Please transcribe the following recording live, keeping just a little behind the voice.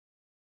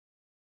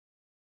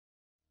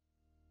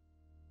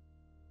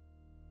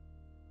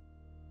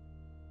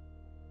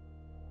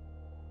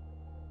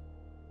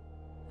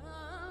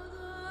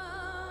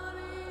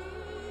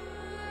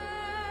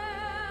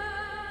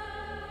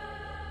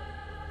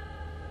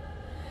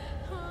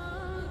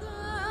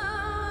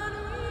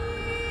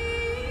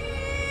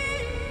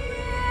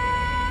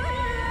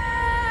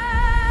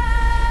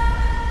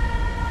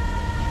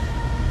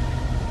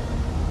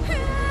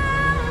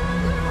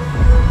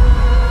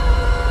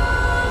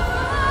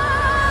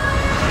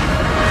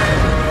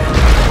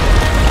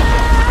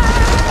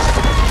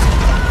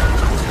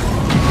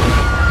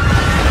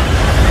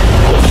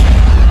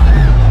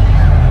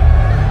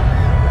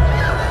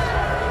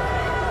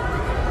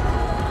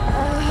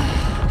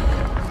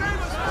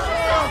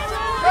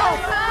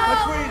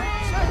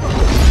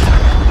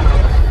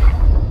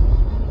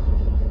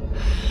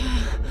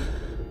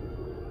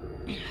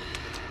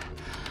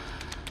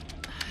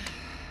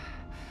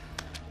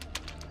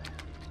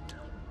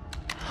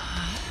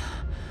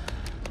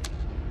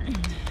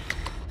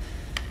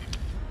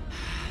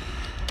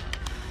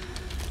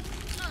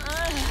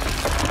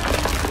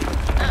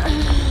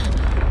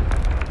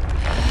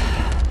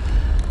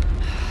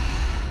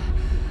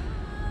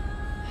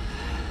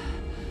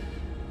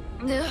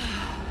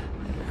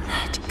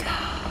Let go.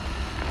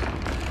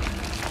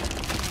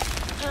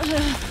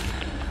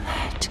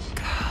 Let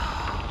go.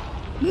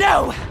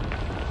 No!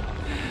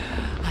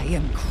 I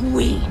am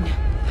queen.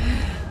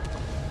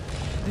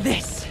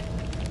 This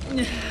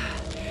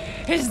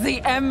is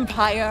the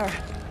empire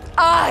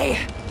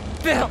I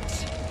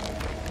built.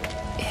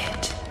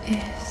 It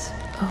is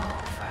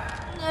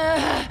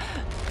over.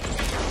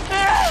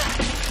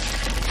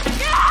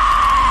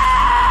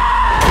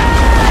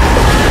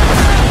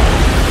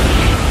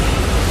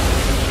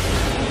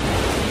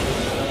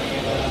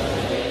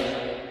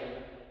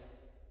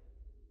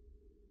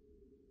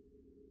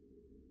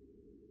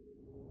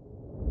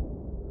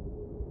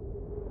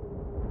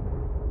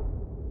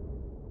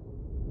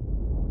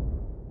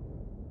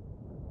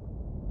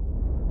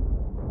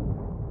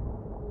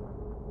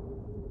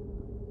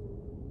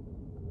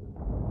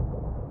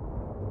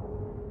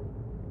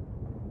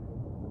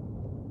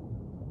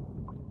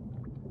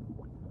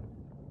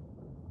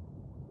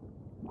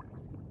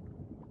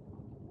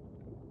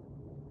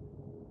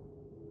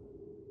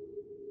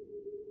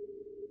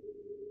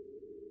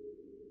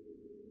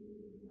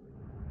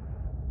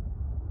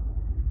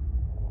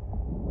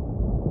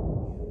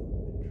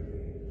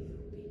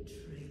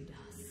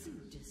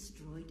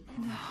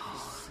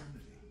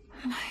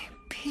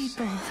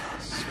 People.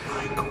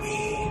 My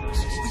queen. We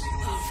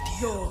loved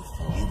your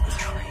fault.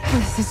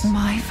 This is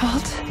my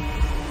fault?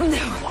 No!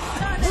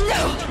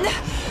 No! No!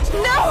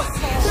 No!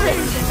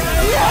 Please!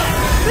 No!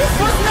 This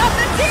was not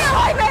the deal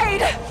I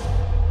made!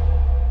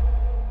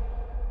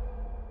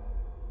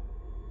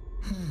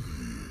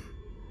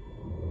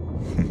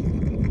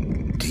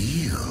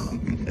 Deal?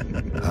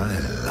 I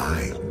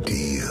like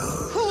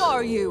deals. Who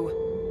are you?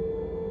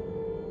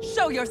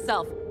 Show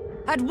yourself!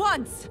 At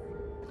once!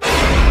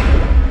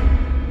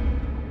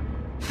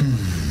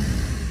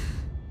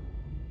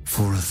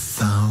 For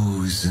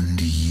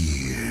 1,000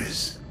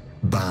 years,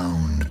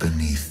 bound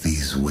beneath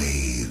these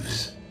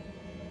waves,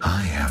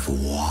 I have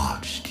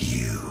watched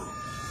you.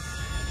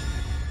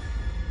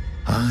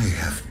 I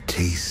have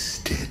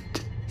tasted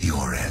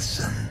your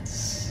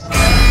essence.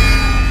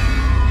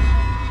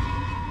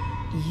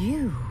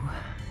 You?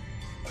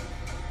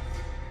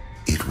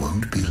 It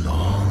won't be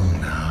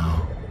long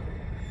now.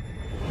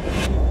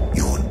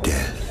 Your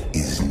death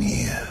is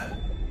near.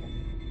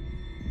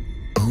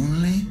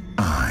 Only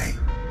I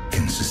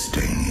can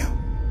sustain you.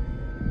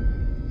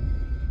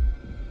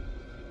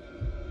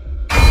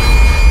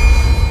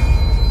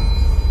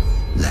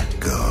 Let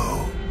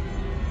go.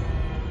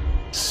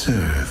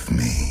 Serve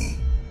me.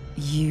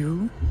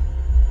 You?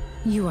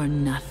 You are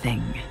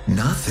nothing.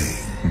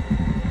 Nothing.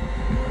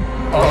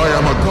 I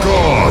am a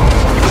god!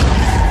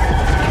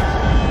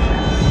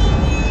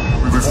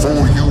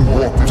 Before you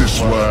walked this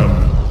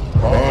land,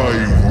 I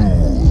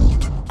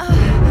ruled.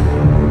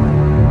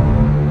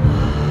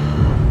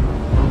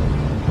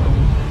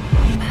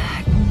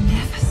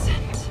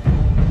 Magnificent.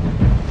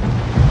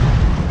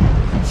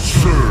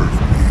 Serve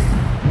me,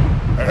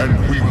 and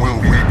we will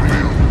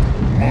rebuild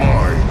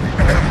my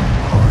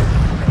empire.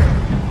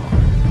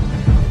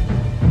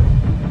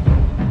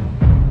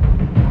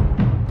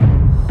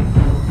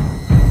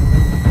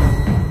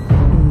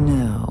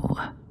 No.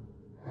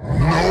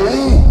 No!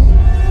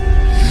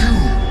 You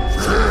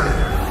there!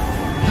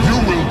 You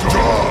will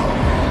die!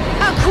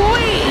 A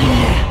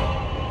queen!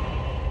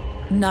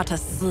 Not a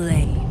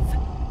slave.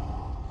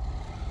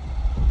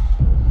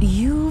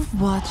 You've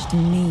watched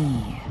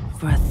me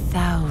for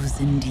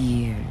 1,000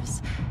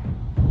 years,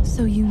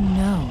 so you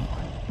know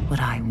what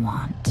I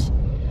want.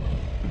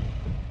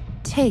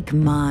 Take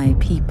my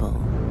people.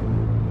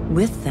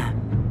 With them,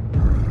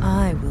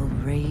 I will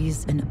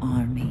raise an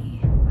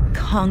army,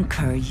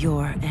 conquer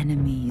your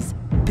enemies,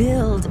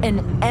 build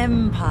an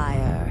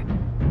empire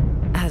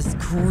as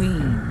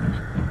queen.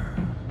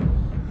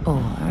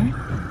 Or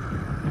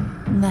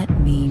let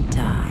me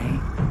die,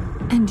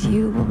 and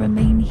you will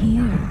remain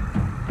here,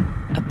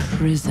 a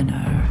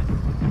prisoner,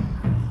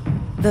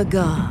 the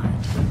god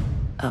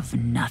of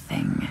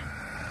nothing.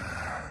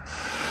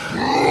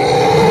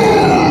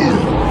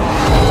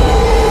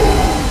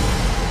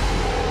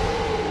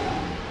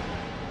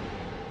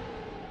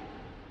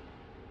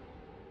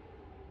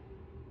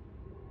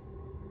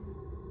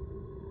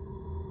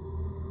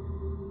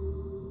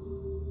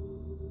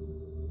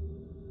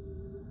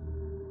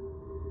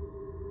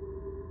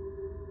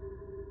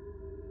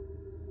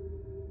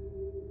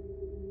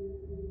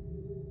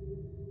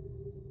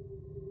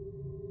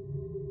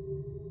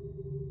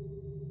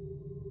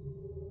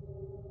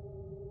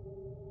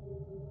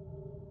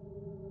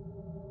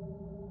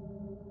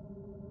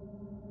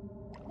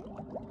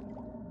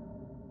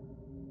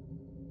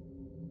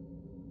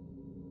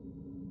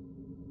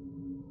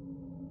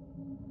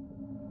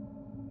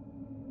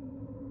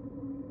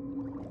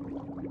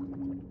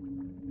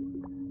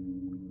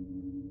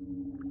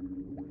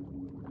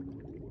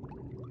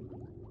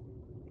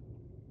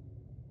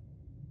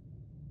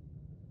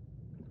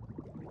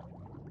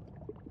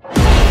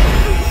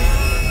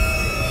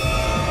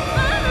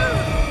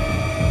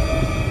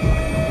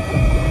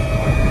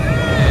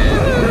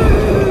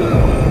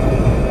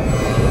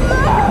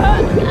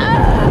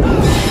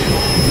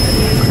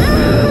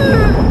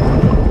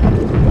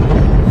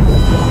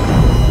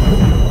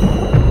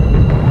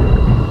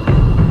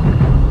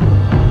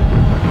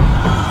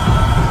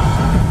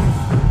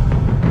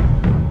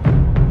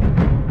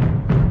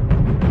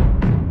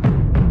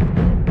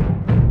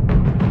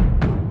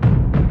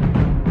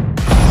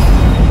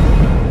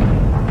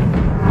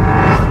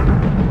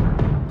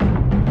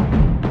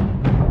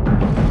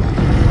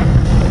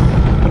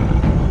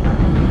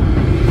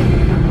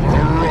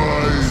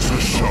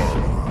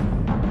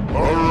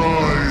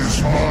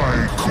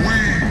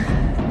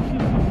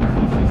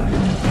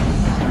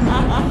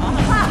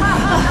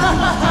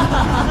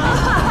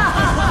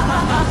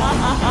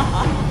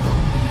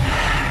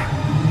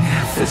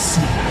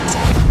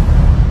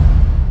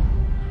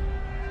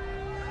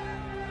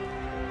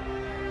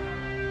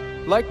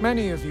 Like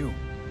many of you,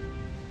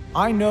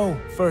 I know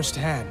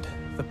firsthand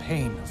the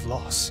pain of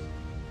loss.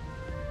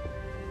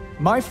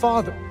 My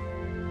father,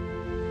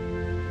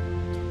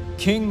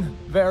 King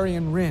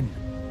Varian Rin,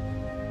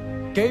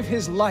 gave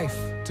his life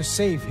to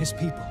save his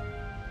people.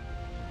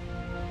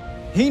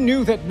 He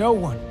knew that no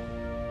one,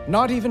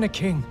 not even a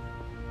king,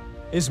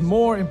 is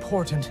more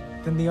important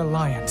than the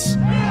Alliance.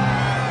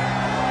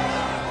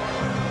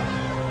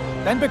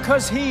 And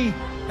because he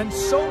and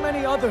so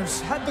many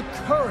others had the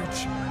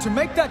courage to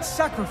make that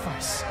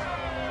sacrifice,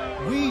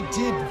 we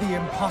did the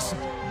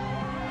impossible.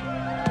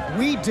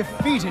 We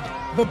defeated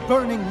the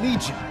Burning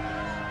Legion.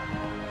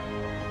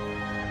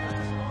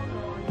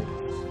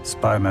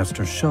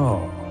 Spymaster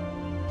Shaw.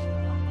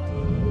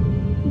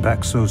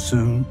 Back so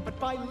soon? But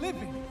by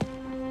living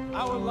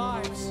our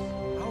lives,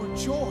 our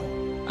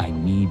joy. I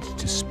need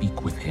to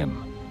speak with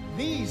him.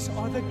 These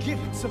are the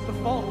gifts of the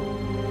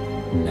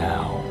fallen.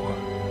 Now.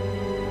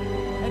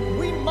 And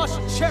we must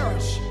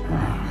cherish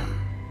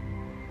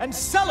and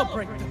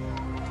celebrate them.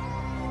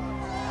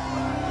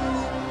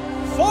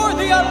 For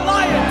the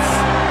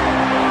Alliance!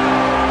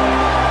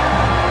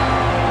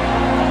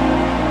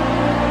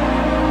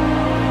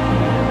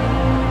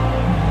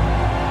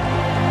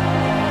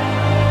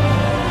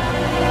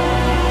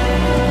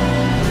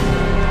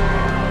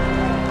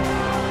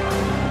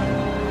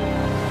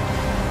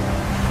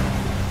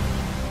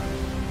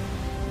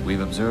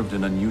 We've observed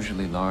an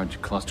unusually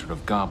large cluster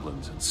of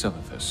goblins in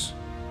Sylvanas,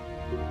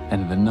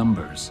 and the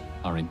numbers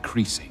are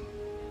increasing.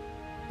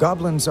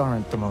 Goblins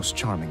aren't the most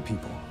charming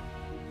people,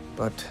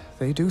 but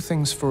they do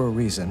things for a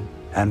reason.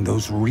 And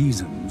those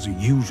reasons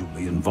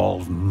usually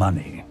involve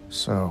money.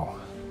 So,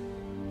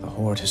 the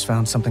Horde has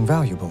found something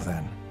valuable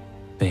then.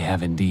 They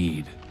have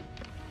indeed.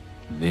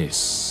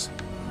 This.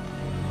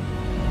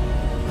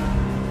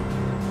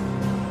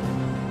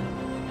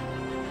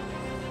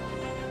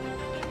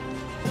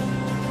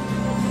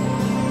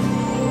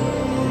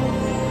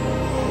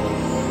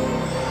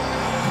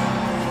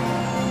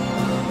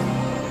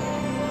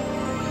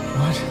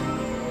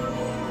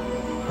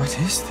 What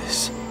is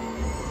this?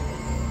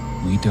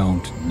 We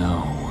don't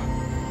know.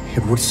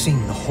 It would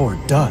seem the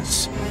Horde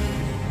does,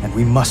 and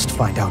we must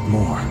find out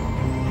more.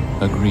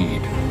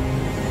 Agreed.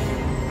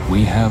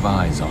 We have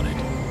eyes on it.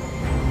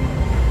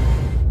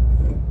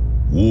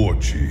 War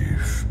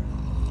Chief,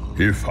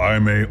 if I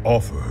may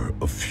offer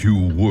a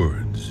few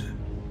words.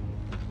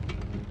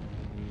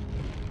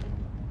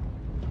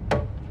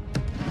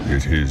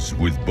 It is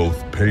with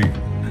both pain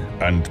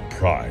and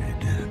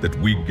pride that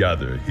we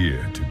gather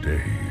here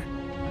today.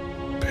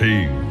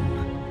 Pain,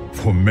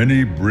 for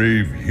many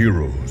brave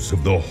heroes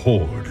of the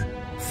Horde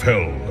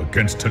fell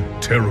against a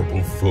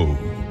terrible foe.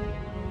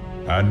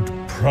 And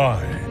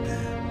pride,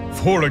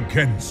 for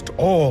against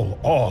all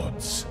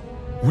odds,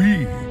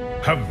 we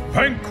have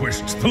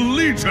vanquished the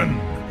Legion.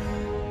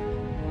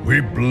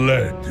 We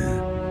bled,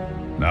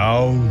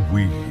 now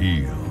we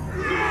heal.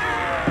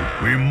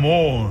 We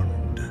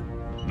mourned,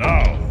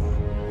 now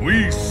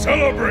we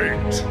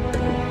celebrate.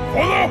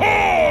 For the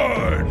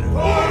Horde! For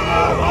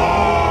the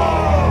Horde!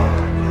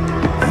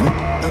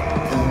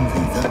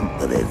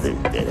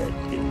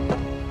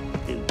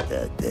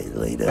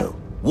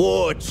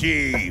 War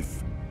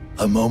Chief!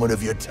 A moment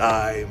of your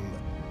time.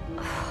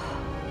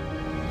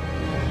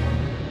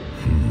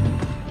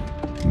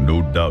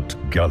 No doubt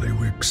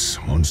Gallywix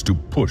wants to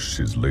push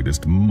his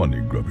latest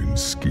money-grubbing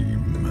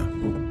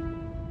scheme.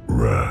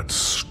 Rats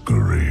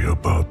scurry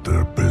about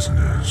their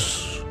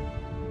business.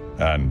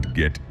 And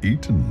get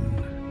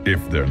eaten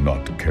if they're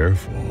not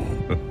careful.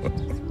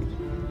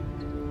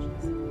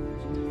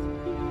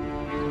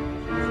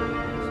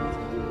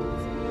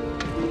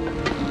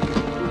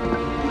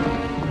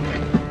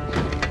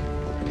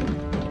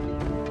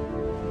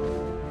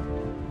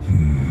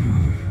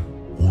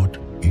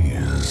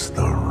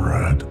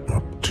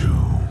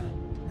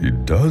 He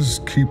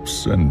does keep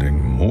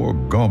sending more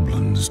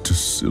goblins to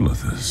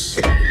Sylvanas.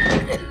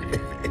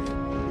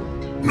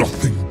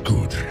 Nothing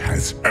good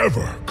has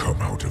ever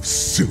come out of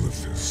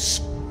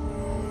Sylvanas.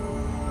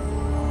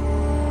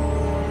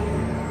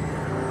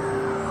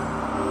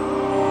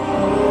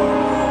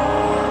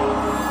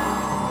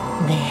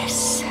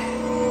 This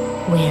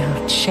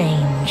will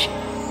change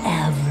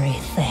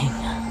everything.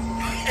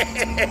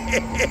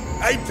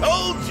 I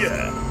told you!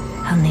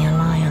 And the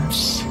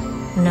Alliance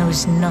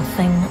knows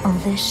nothing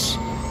of this?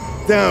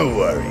 Don't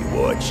worry,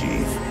 War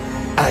Chief.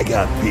 I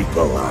got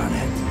people on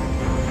it.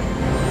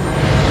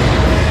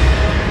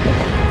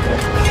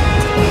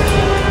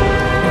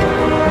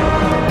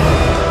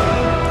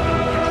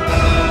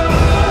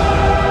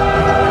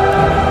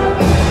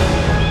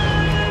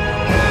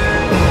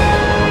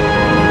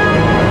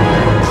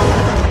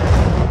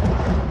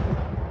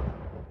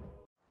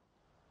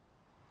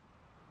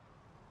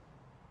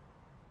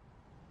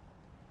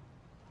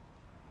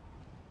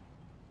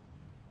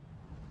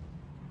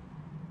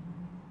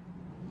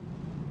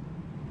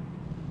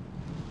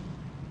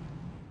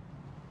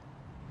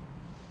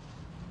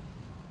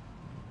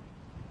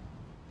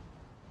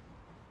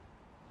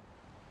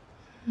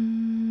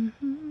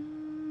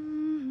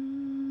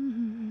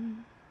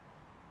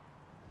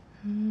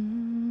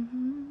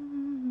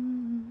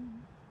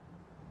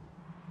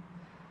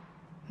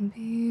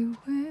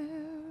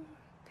 Beware,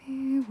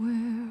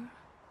 beware,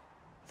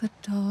 the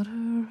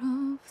daughter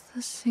of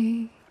the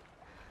sea.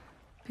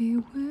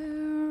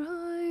 Beware,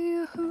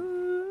 I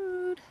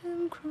heard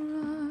him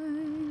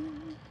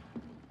cry.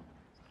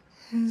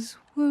 His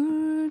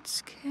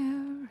words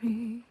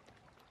carried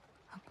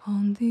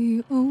upon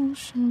the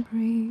ocean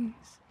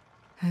breeze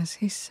as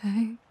he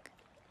sank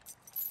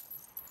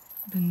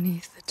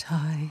beneath the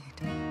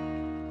tide.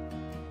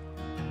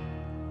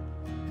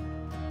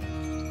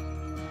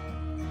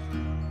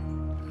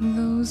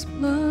 Those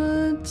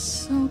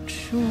blood-soaked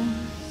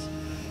shores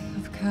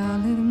of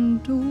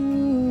Kalimdor,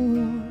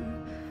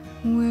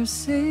 where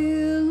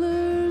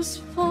sailors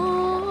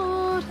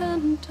fought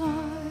and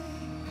died,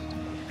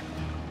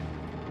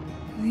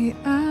 the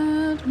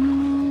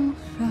admiral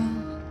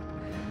fell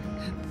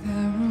at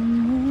their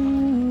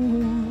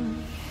amour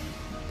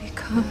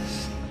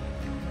because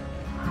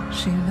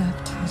she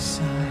left his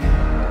side.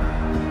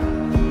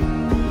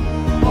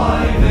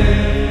 Why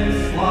this,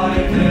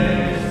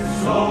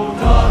 so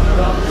daughter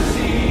of the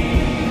sea?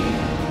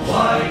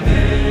 Why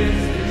this,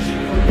 did she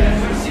forget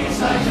her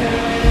seaside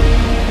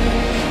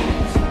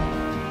days?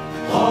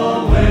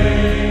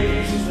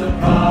 Always the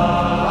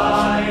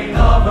pride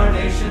of our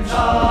nation's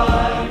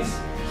eyes.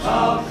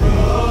 How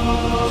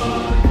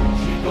could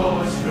she go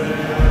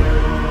astray?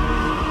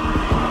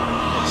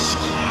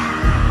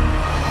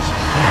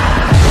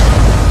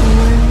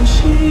 When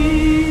she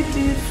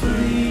did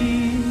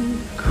flee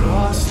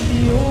across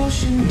the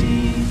ocean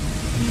deep,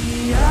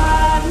 the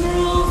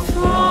admiral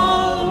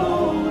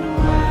followed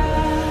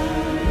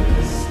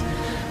west.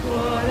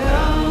 What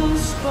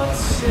else but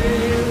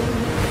sail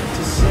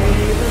to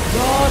save a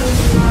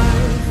daughter's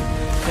life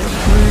and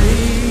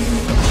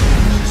brave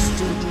just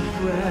a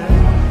regret?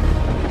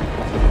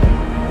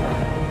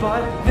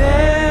 But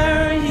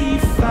there he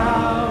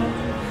found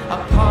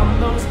upon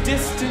those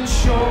distant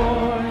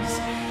shores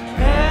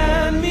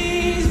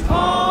enemies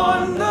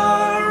on the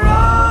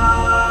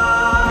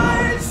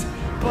rise.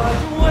 But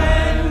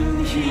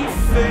when he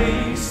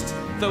faced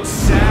those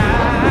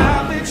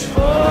savage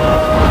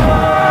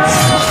foes,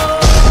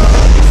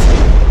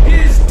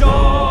 his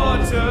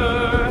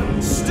daughter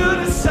stood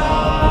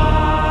aside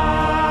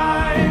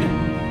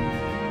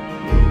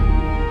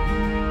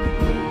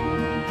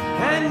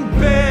and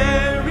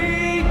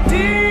buried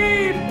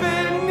deep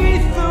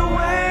beneath the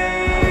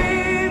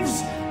waves,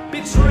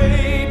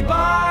 betrayed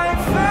by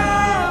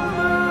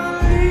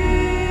family,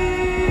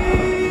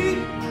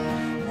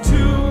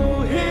 to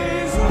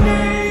his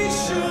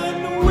nation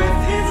with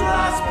his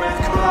last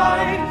breath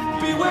cried,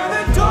 beware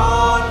the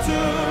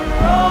daughter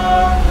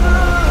of the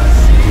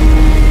sea.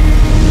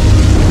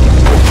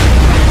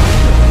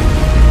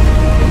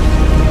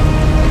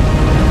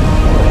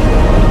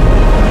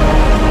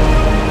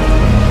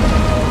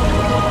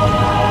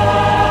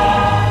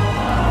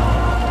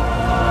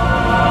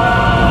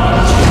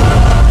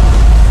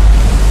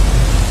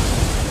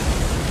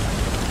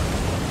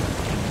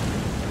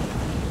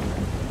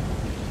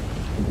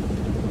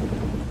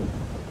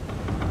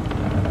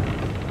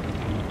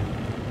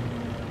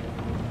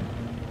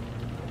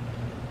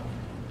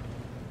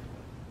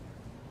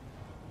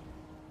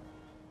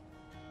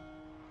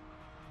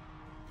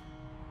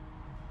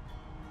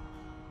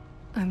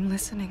 I'm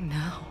listening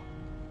now.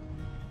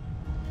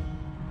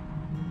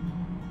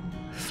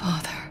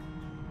 Father.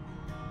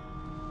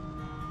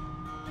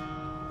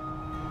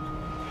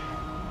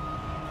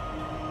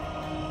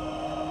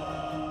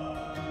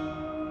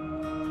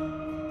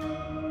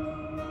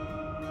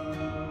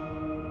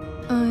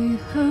 I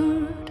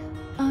heard,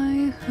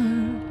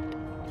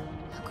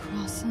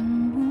 across a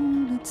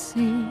moonlit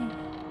sea,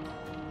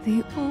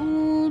 the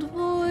old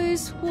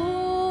voice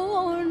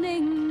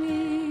warning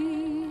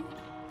me.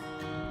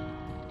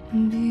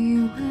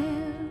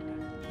 Beware,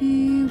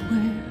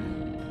 beware,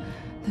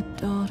 the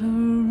daughter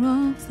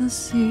of the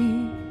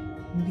sea.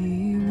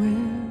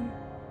 Beware,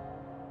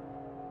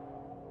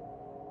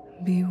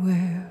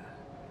 beware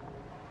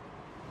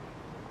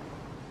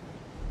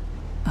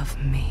of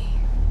me.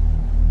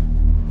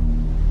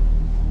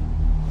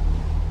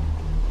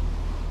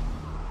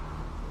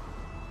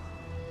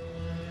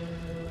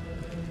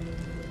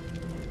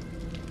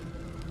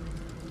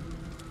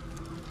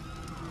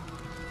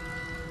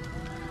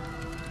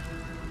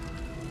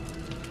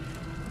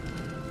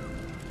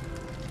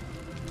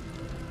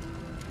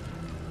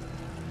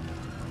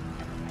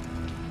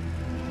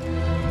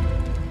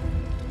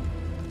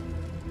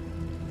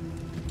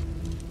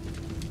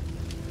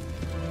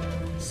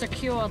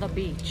 Secure the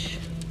beach.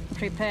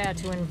 Prepare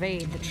to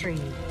invade the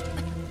tree.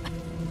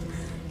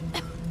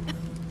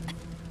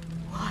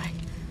 Why?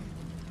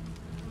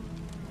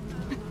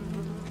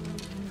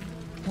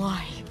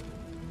 Why?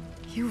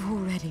 You've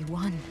already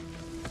won.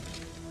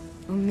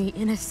 Only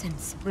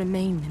innocents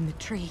remain in the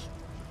tree.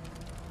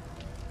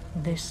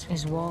 This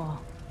is war.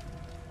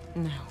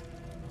 No.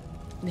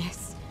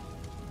 This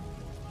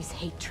is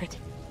hatred.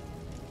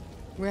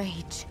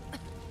 Rage.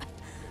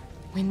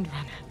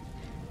 Windrunner.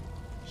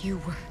 You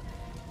were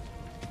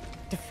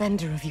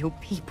defender of your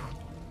people.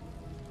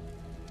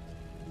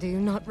 Do you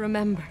not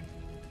remember?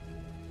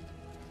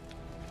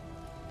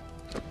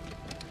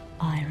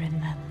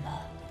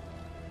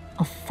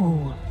 a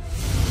fool.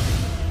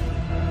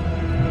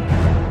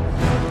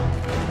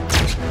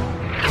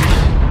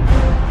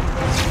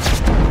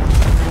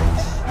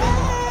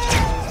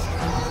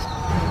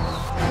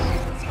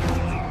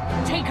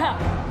 Take her!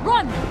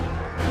 Run!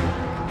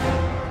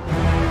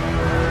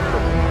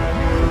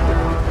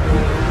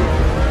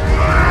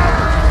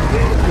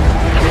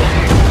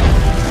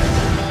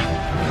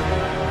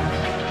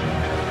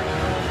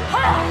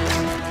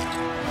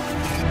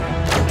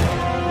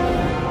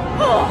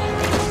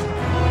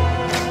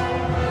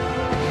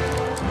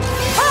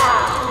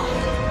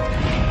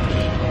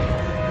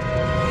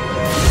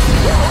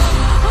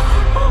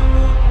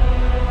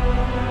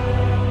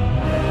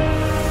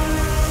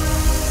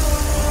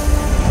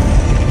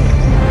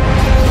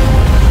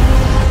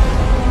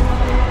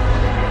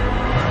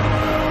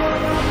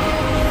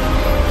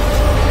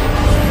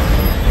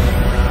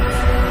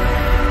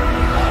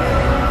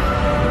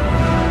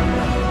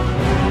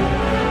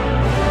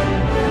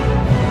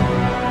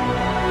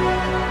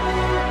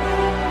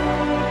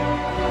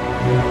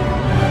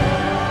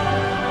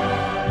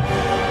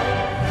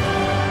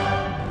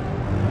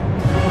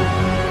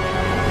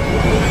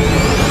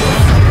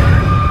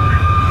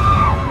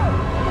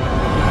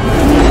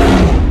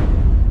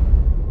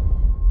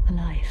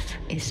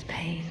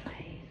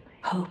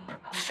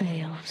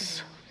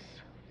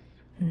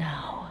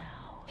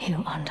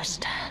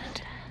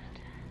 Understand.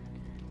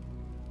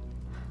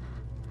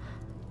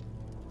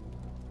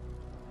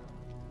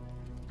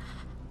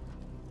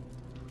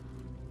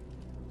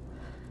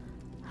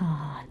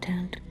 Ah,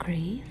 don't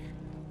grieve.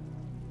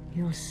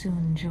 You'll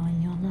soon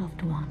join your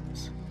loved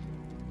ones.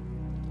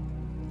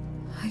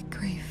 I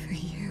grieve for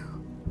you.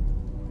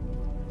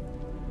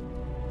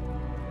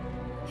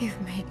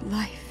 You've made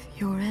life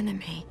your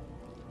enemy.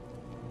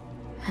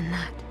 And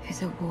that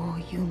is a war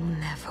you'll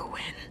never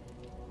win.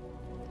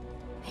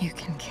 You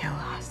can kill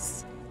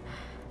us,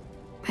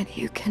 but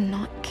you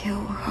cannot kill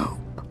hope.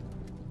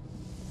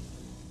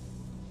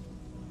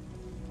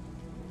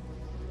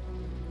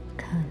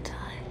 Can't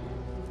I?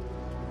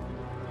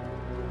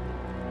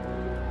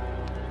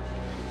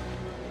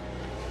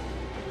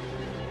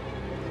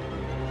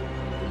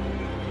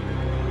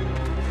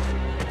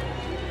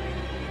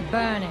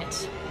 Burn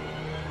it.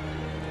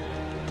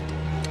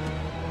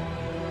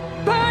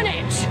 Burn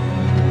it!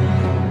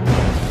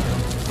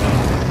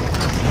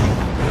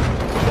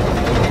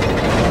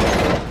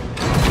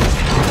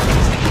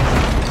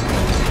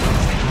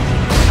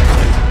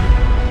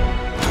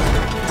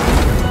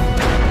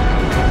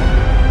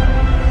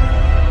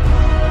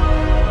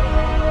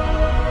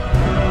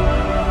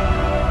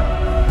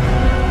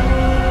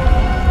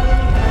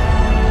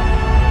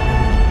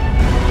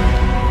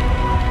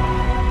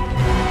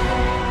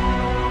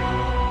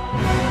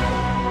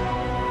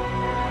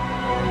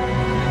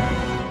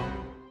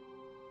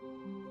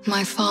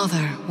 My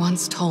father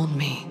once told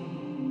me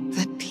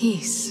that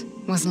peace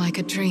was like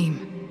a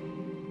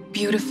dream.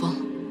 Beautiful,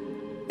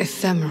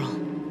 ephemeral,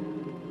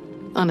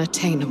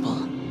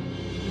 unattainable.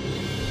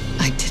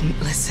 I didn't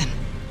listen.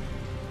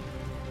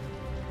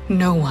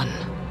 No one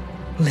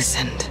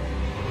listened.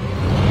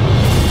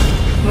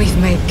 We've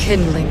made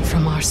kindling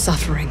from our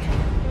suffering,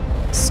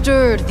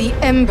 stirred the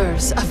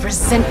embers of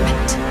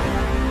resentment,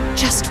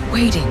 just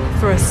waiting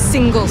for a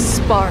single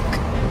spark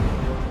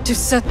to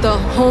set the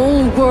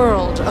whole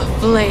world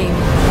aflame.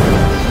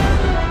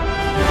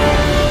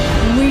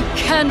 We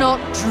cannot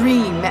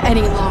dream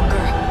any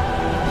longer.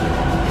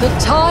 The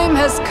time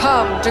has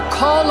come to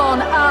call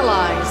on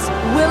allies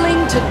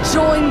willing to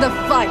join the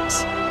fight,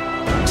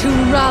 to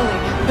rally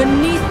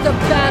beneath the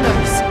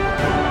banners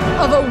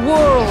of a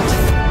world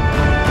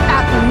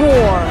at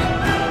war.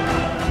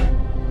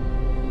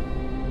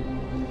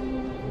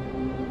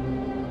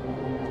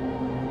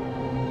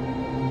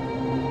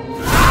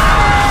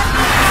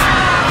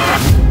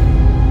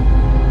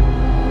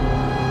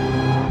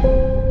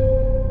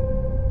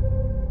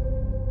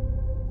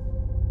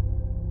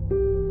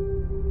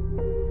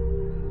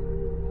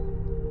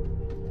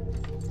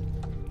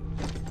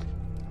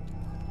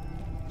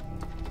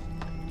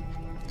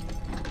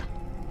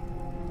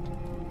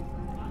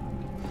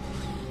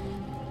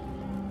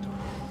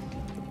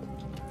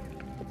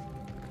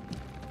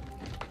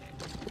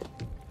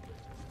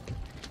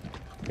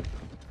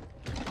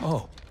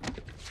 Oh,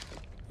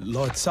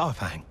 Lord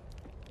Saurfang.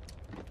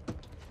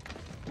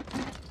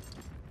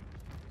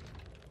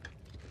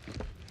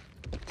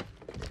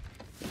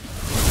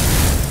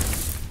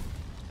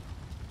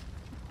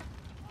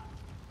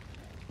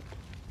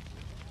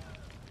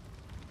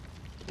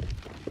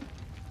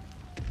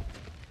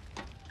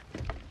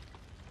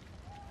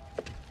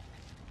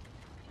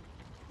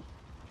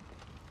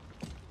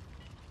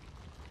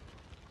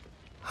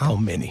 How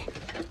many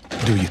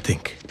do you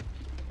think?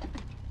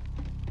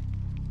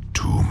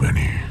 Too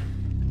many.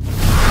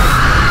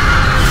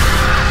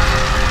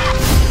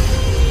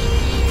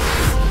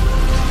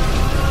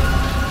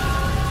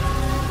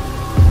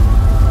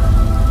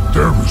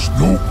 There is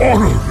no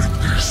honor in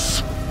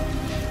this.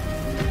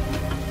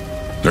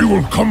 They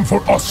will come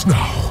for us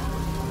now.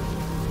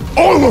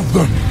 All of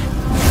them!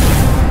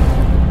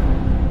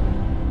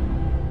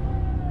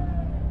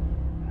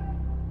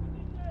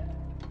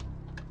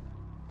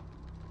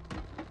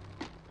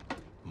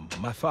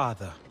 My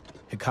father,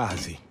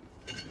 Hikazi.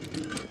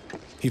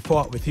 He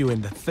fought with you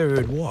in the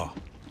Third War.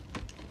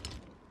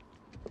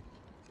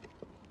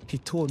 He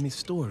told me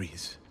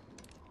stories.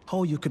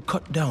 How you could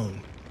cut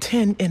down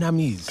 10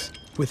 enemies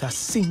with a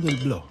single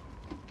blow.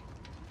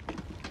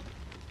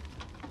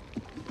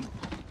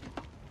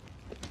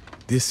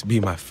 This be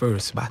my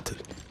first battle.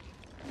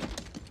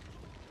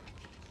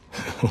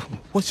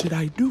 What should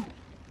I do?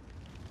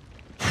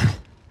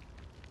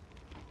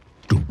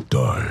 Don't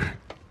die.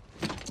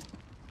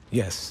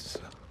 Yes,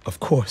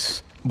 of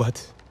course.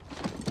 But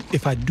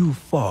if I do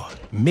fall,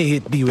 may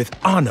it be with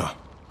honor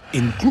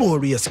in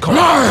glorious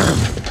color.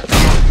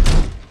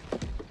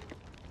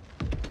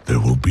 There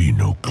will be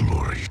no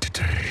glory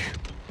today.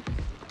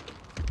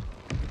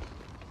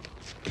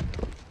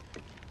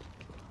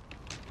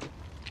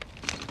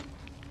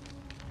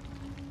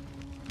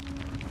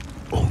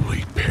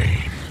 Only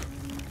pain.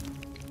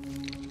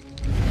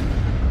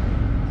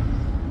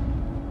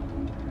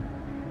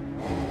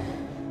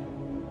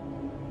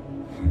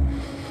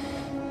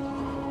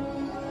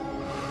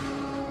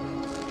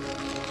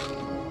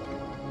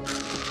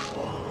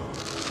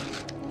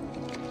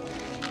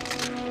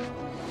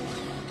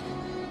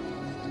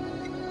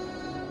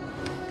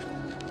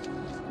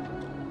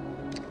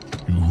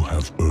 You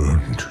have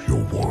earned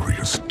your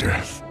warrior's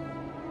death,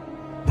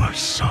 my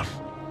son.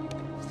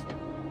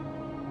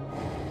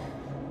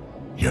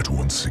 Yet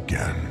once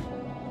again,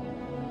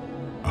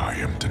 I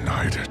am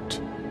denied it.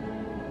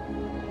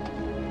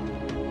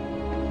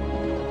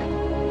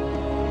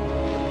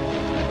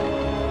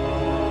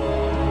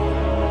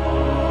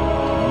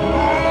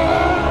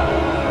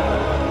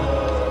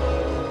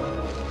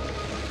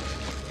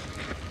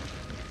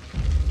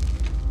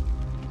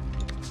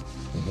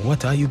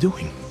 What are you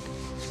doing?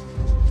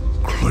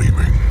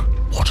 Claiming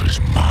what is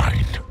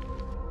mine.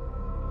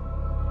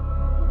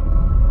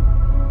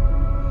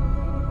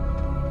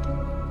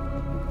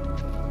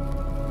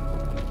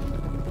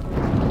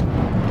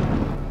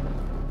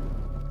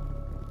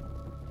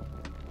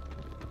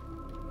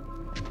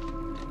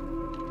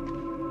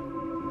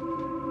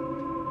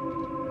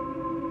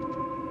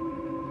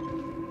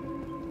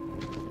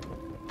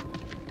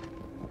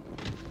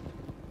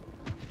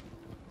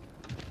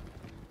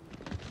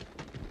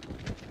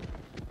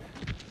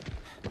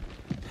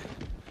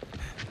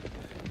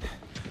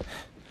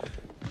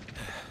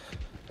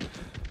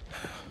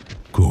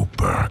 Go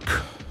back.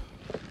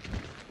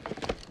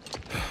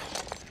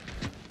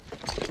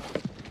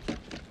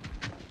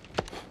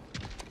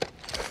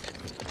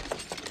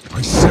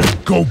 I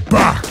said go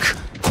back!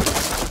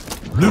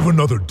 Live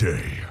another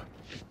day.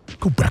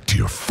 Go back to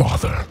your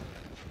father.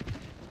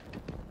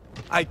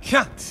 I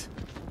can't.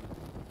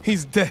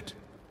 He's dead.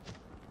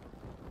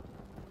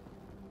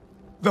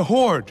 The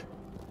Horde.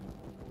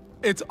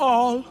 It's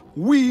all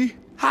we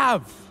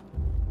have.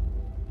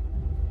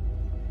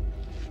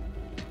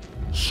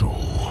 So,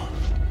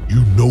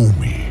 you know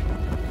me.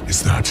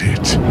 Is that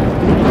it?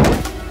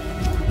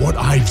 What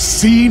I've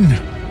seen?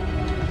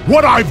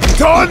 What I've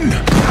done?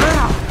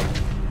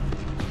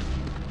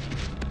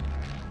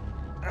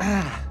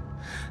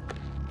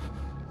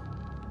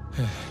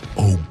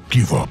 Oh,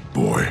 give up,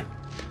 boy.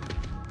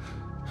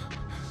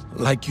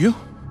 Like you?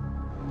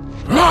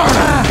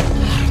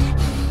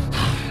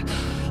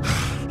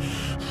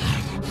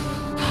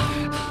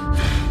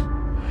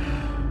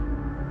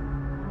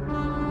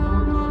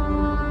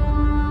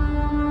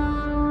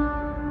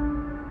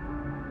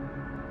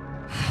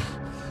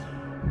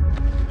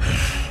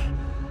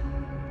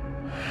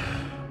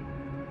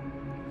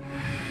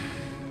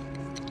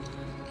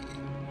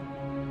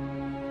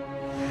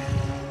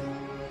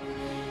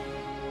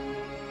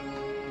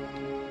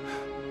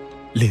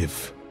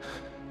 Live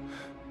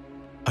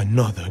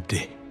another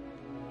day.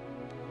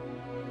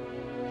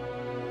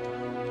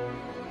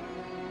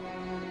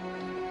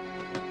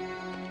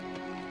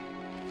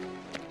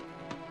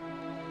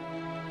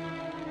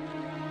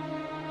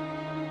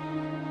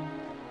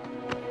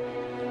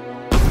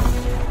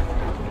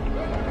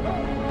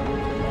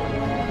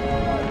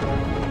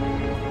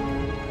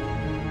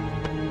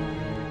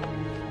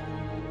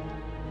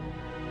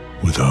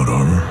 Without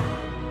honor?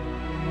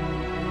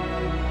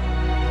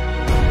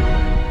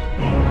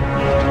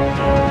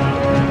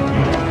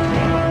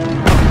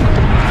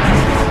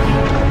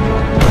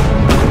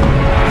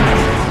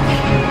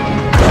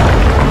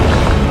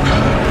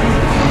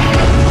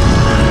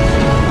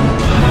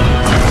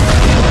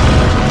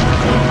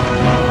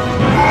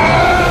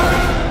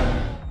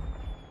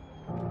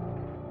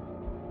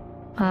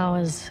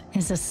 Ours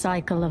is a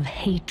cycle of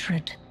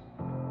hatred.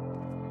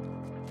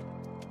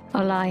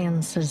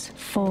 Alliances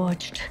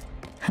forged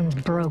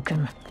and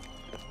broken.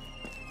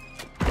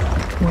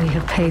 We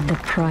have paid the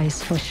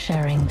price for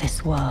sharing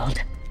this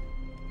world.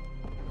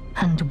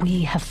 And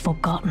we have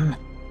forgotten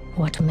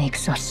what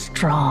makes us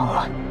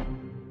strong.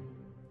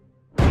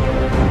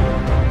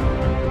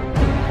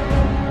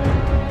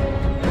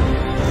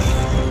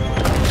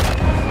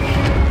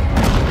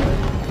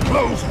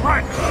 Close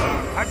ranks!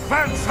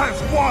 Advance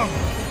has won!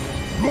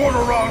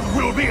 Lordaeron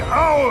will be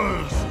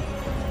ours!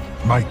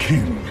 My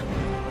king,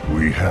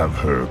 we have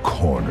her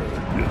cornered.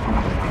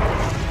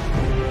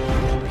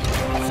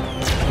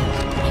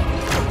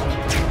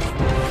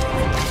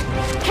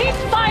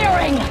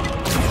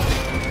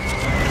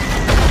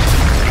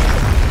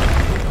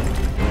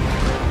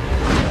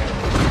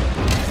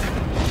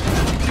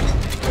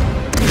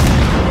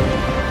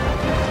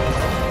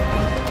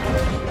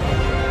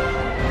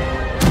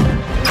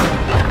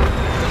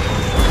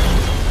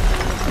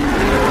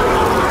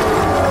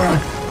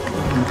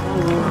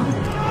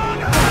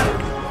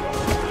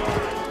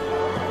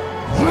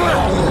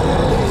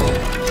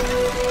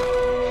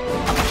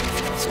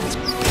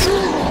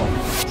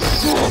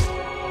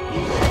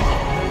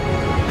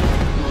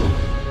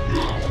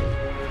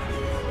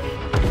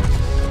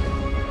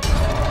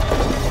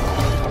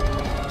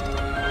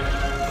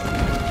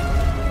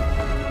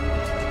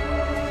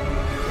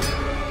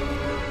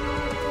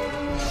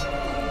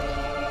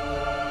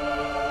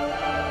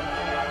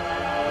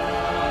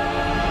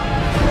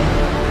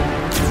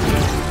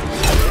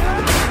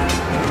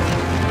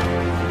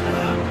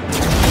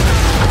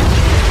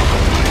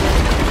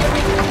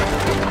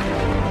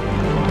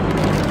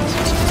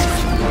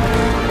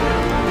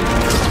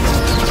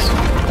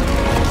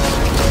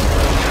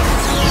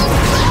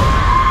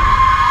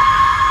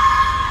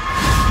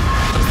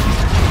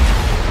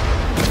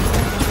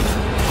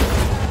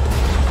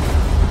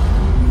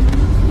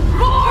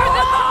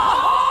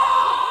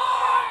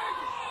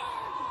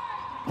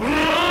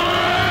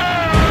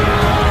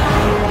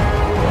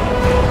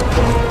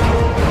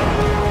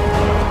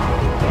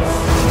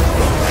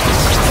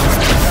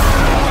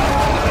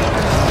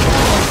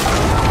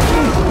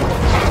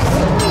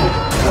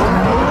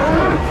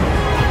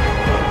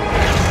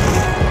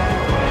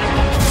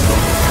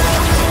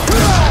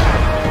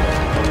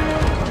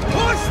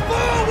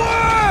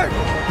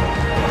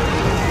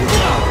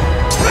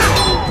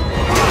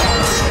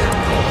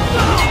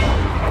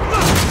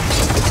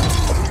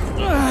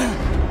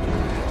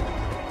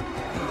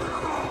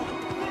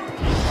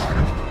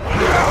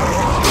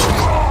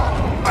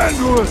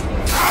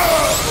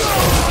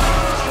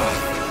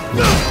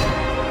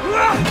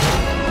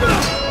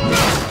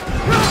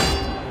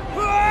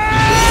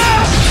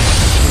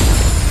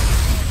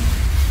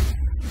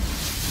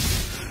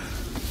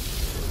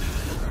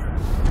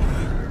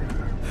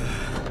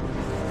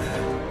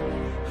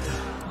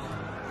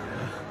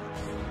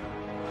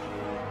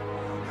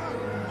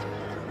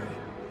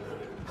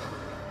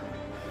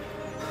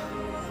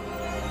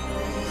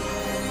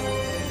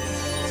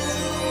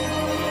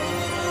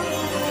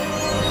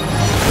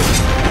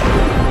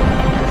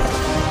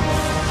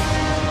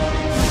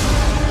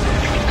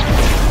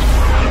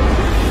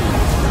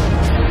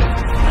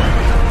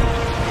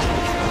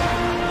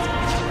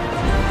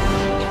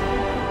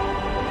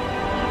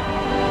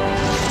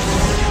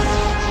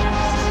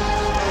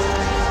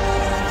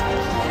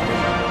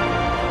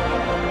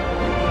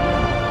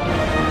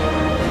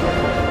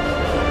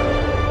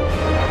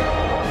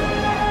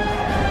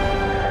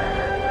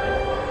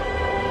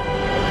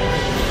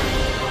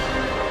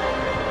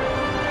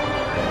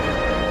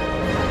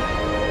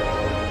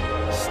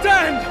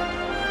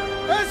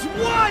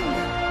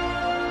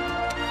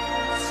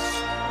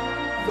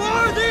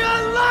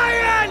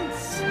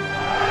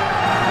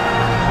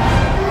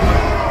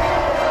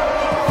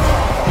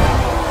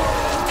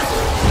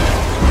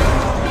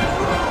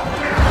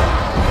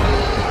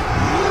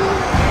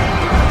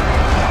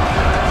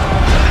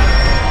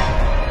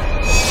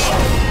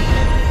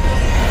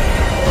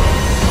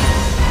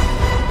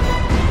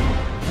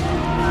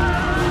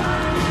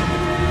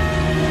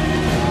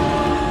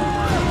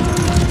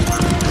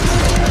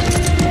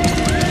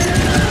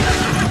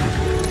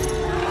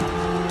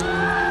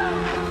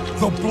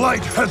 The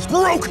Blight has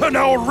broken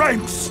our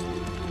ranks!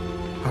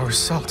 Our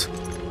assault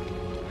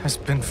has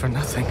been for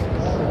nothing.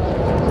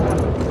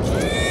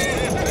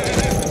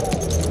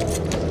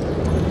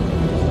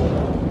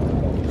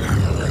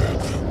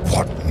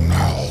 What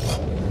now?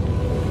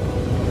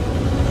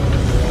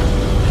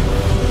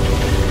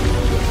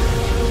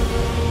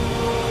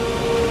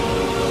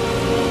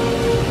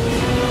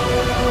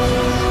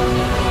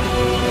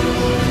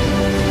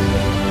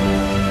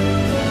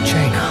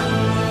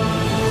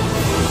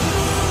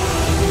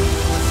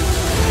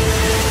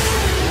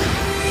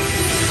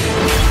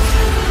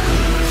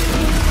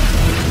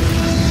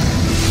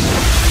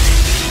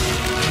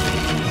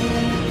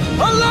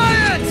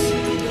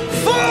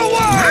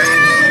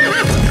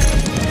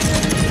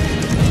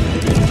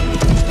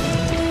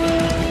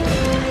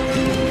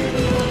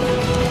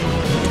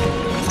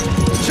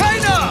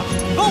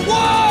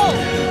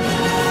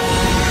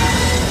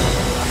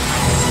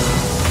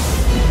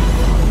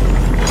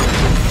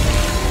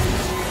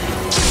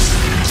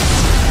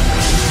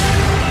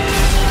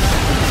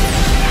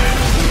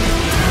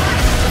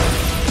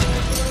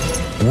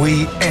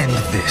 We end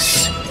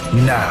this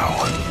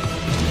now.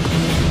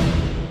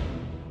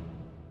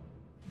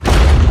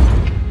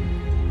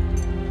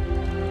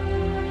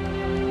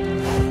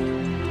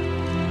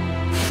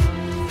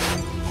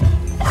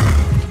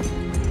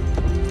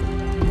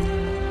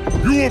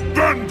 You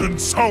abandoned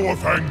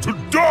Saurfang to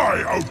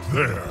die out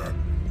there!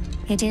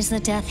 It is the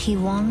death he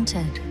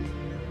wanted.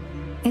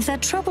 If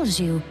that troubles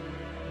you,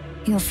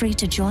 you're free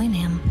to join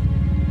him.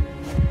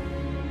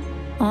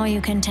 Or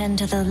you can tend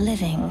to the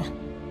living.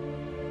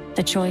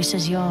 The choice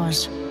is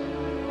yours.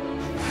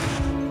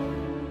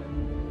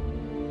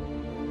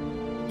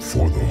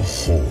 For the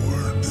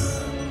Horde.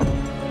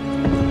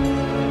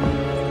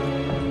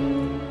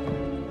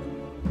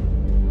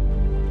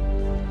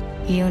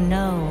 You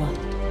know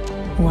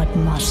what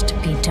must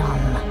be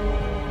done.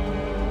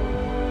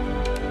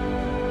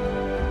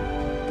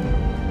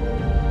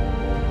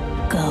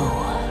 Go,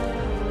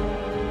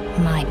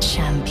 my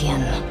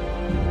champion.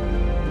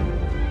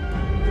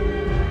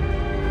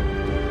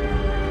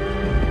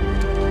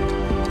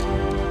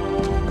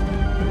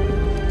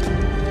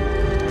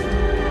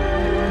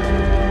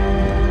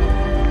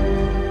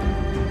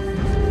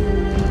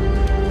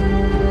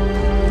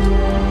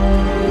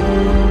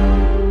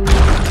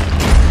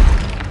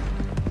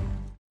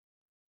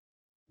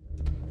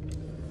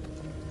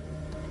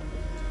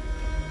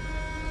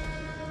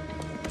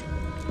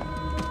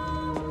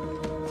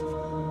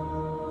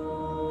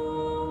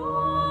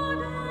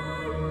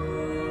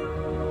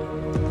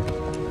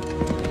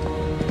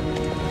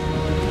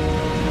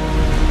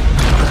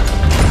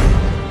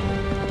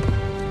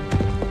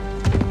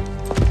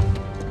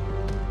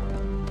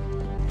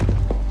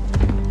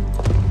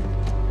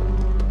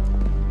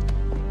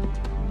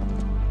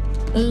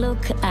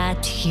 Look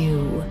at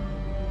you.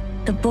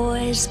 The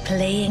boy's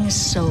playing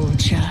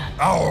soldier.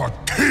 Our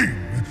king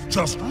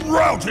just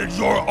routed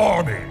your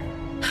army!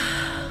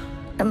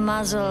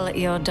 Muzzle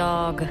your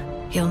dog,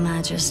 your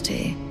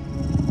majesty.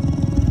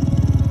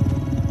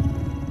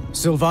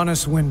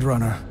 Sylvanas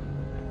Windrunner,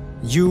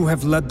 you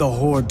have led the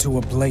Horde to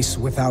a place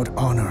without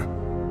honor.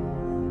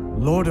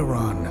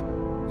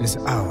 Lordaeron is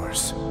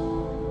ours.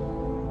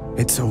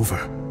 It's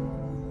over.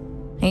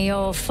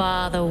 Your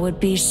father would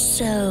be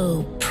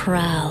so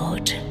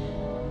proud.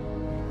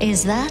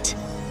 Is that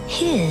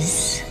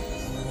his?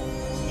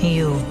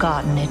 You've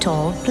gotten it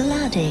all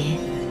bloody.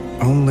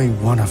 Only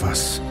one of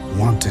us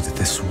wanted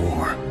this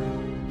war.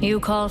 You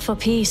call for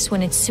peace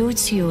when it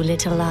suits you,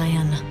 little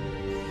lion.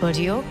 But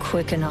you're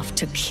quick enough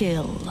to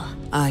kill.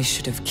 I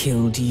should have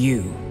killed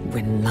you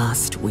when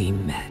last we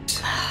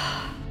met.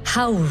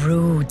 How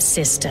rude,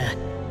 sister.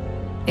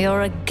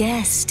 You're a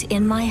guest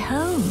in my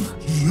home.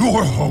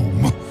 Your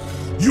home?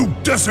 You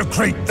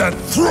desecrate that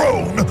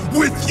throne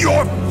with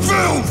your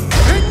filth!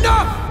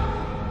 Enough!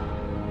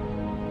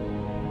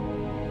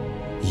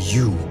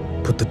 You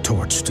put the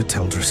torch to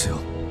Teldrassil.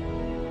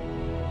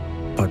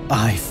 But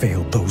I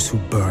failed those who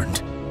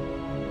burned.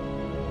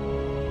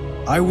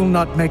 I will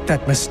not make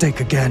that mistake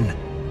again.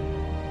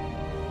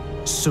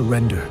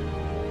 Surrender.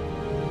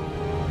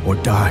 Or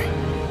die.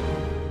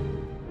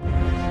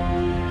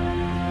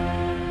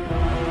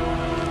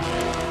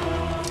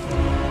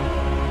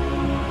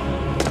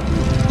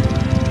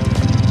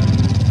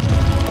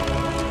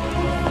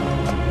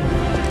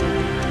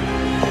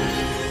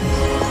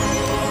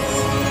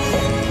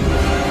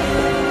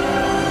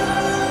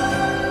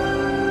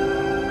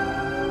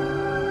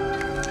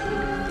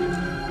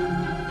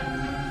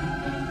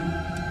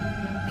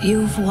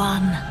 You've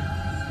won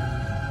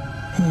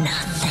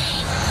nothing.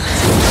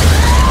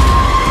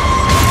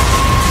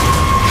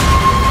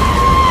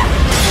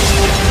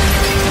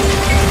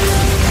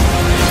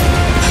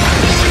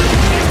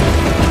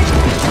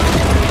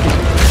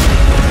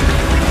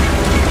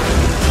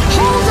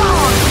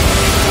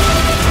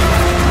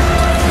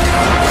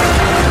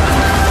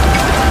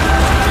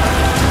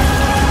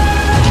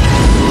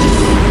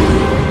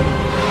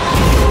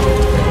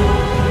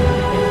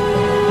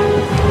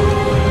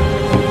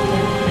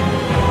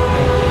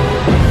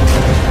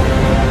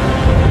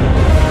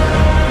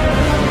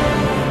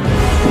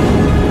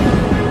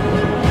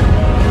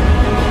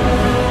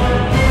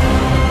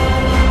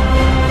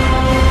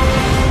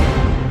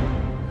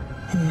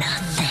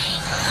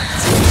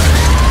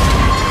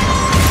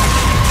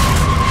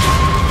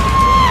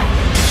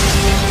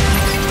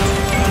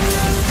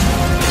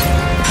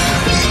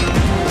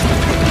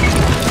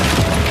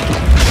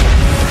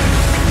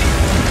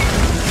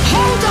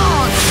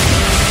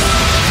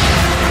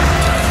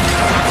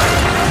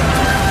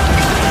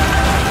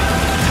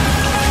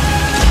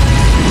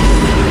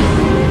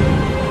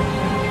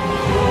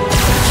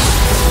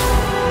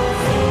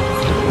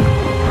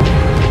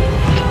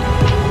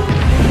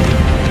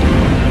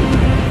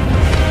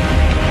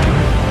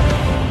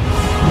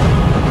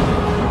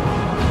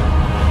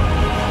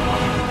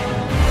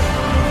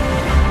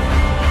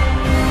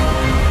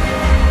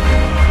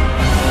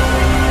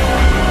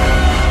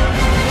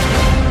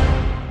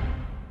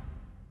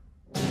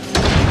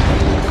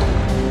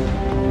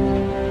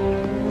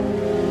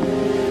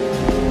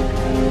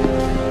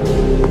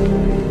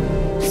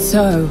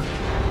 So,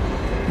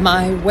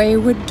 my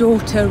wayward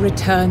daughter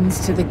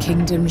returns to the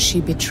kingdom she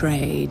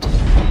betrayed.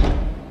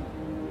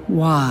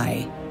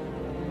 Why?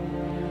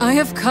 I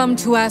have come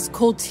to ask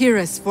Kul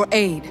Tiras for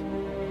aid,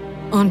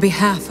 on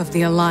behalf of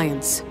the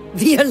Alliance.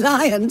 The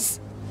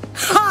Alliance?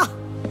 Ha!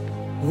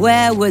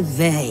 Where were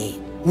they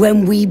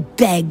when we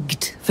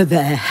begged for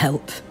their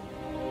help?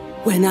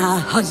 When our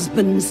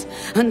husbands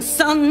and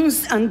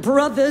sons and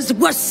brothers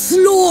were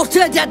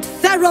slaughtered at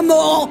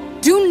Theramore?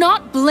 Do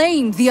not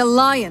blame the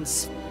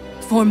Alliance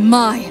for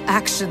my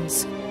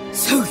actions.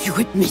 So you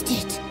admit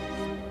it?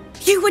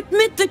 You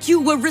admit that you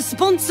were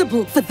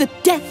responsible for the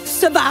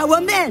deaths of our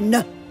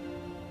men?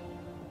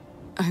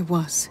 I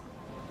was.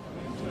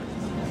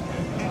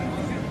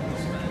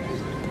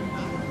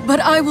 But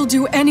I will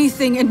do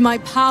anything in my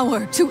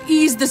power to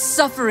ease the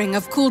suffering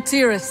of Kul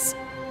Tiras.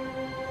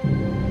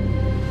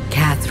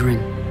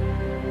 Catherine,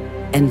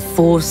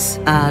 enforce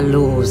our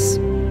laws.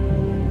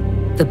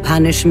 The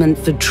punishment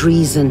for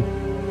treason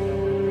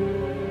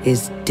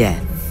is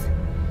death.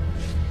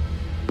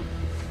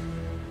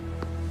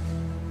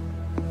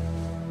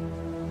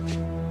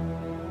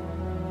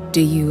 Do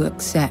you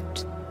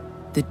accept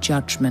the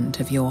judgment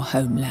of your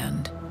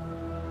homeland?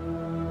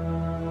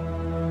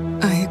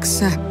 I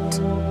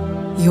accept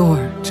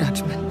your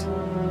judgment,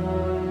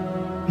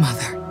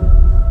 Mother.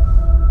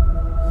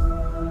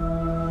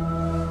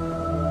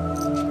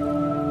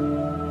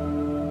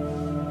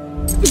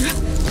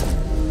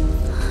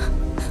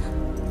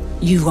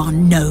 You are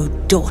no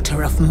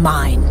daughter of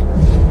mine.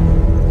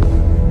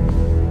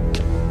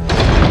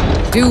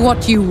 Do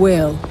what you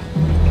will.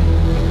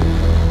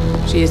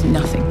 She is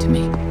nothing to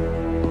me.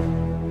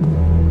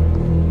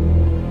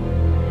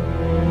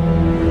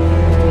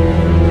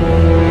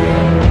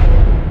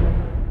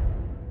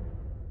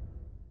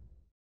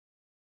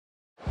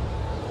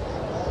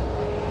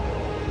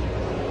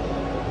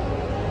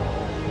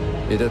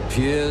 It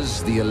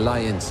appears the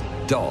Alliance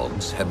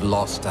dogs have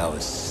lost our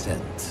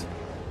scent.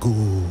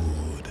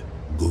 Good,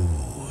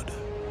 good.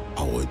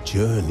 Our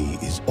journey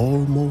is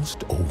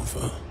almost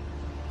over.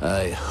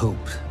 I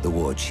hope the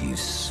War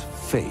Chief's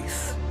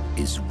faith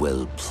is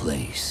well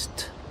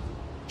placed.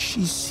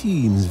 She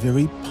seems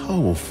very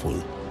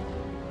powerful,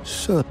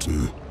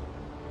 certain,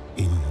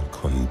 in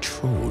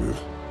control.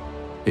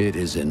 It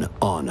is an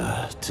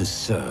honor to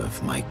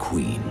serve my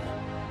queen.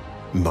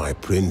 My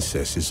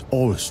princess is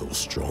also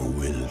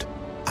strong-willed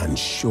and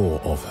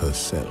sure of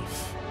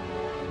herself.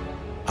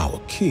 Our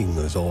king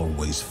has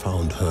always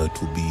found her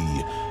to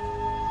be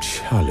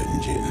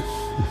challenging.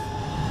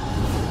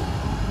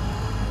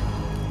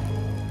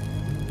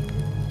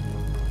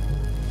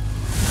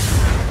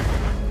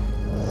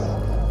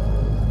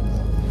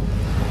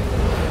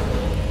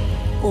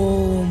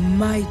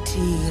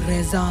 Almighty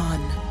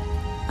Rezan,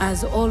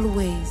 as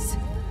always,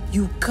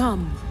 you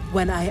come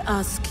when I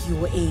ask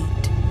your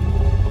aid.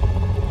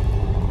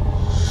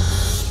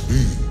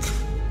 Speak,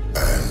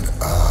 and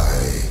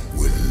I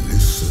will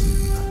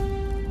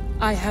listen.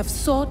 I have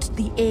sought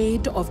the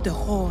aid of the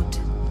Horde,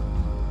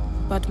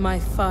 but my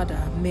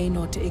father may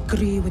not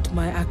agree with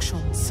my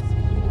actions.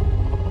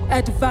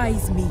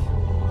 Advise me.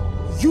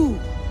 You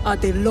are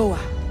the lower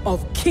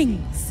of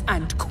kings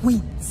and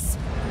queens.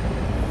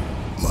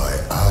 My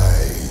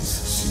eyes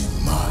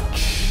see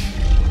much.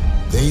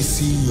 They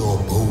see your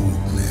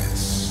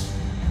boldness,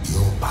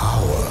 your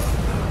power,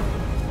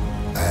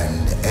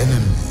 and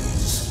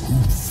enemies who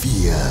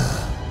fear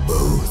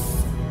both.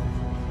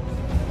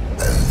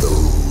 And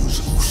those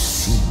who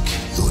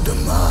seek your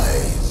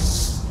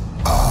demise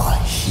are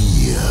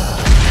here.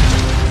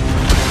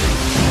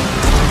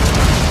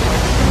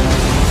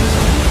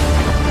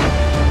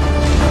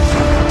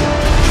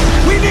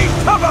 We need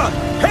cover!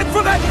 Head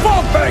for that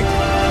fog bank!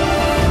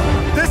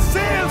 The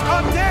sails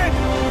are dead!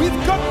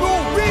 We've got no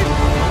wind!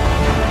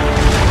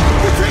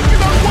 We're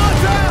drinking on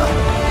water!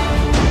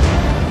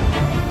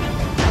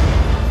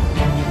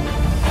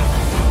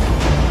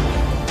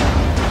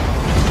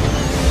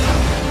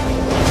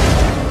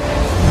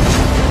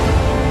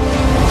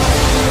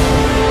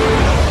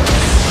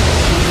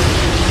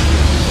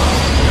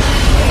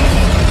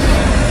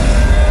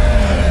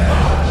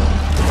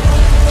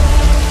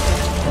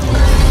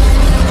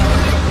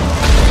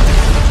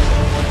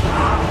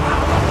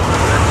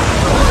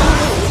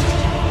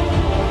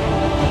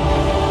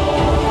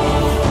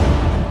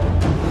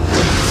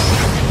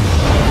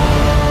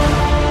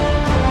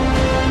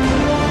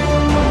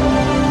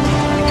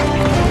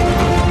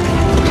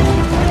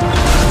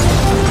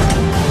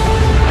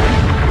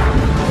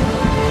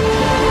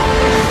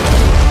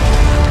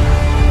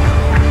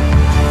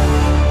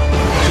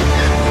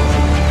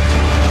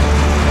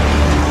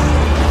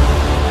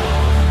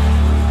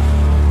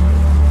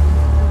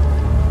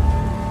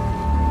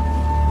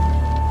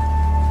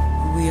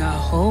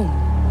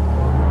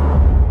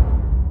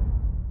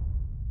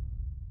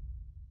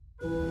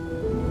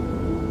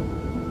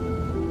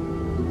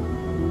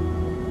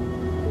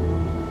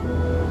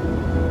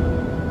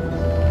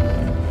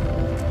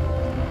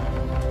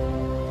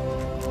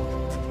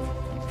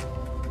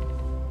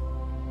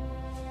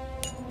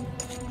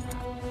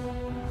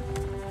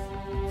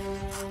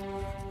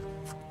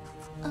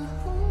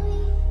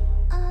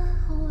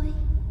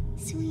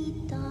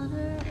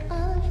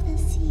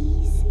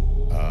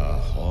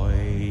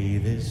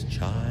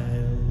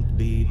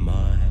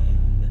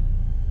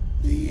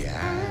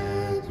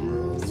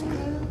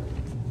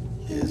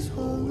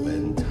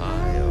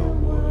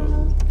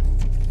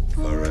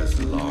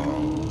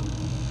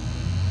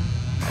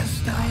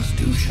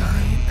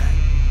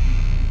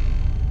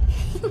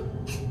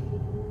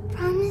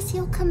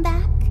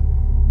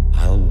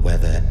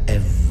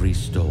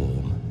 every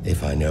storm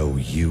if I know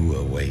you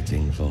are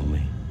waiting for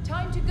me.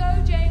 Time to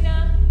go,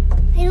 Jaina.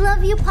 I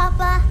love you,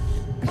 Papa.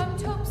 Come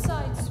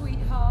topside,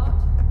 sweetheart.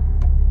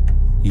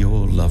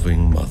 Your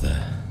loving mother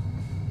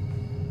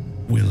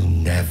will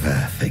never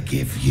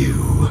forgive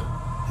you,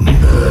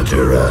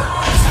 murderer.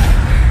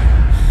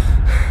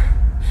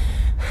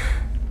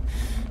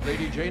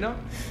 Lady Jaina,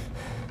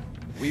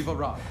 we've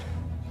arrived.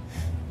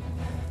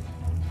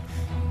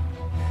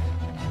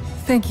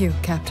 Thank you,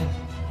 Captain.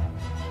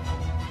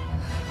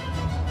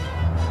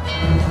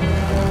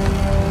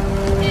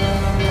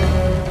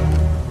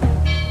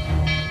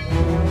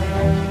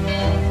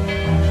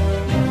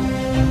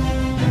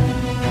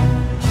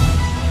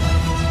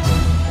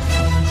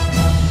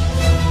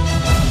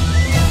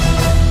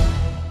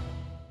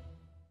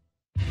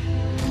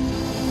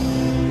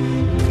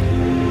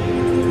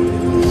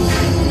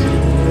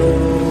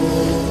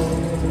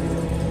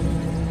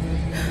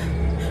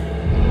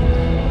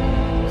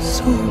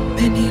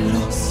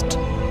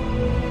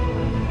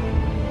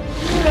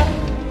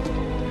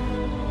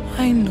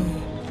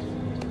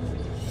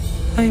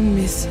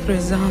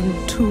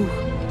 Rezan too.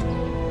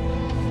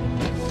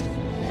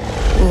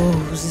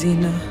 Oh,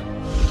 Zina,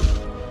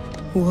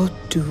 what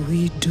do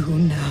we do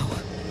now?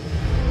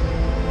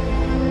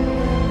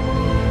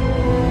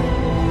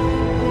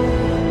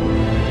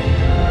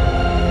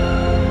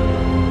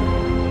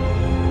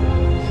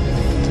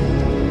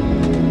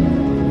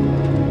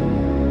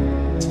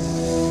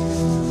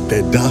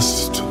 The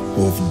dust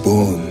of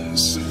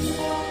bones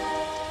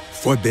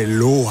for the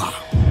lower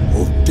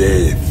of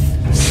death.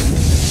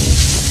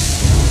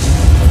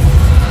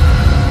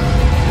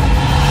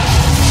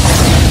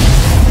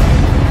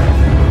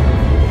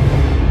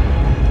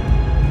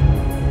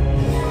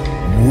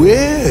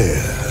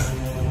 Well,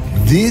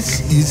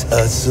 this is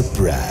a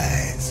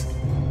surprise.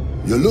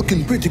 You're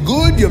looking pretty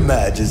good, Your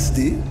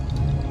Majesty.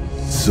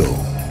 So,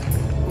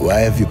 why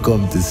have you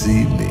come to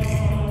see me?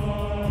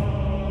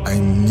 I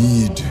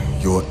need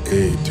your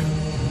aid.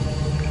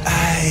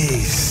 I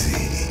see.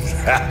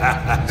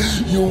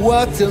 You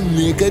want to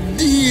make a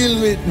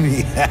deal with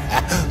me.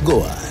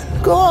 Go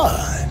on, go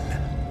on.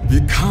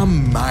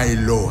 Become my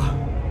Loa.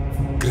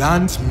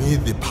 Grant me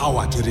the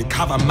power to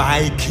recover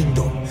my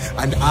kingdom,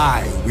 and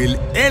I will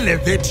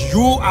elevate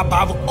you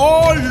above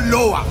all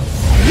Loa.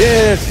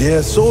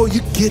 Yes, so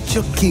you get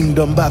your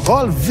kingdom back.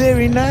 All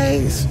very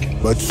nice.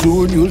 But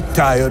soon you'll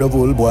tired of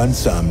old one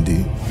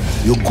Samdi.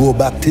 You go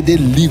back to the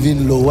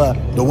living Loa,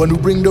 the one who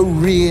bring the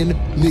rain,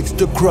 makes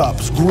the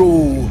crops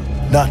grow,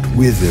 not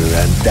wither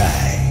and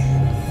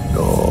die.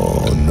 No.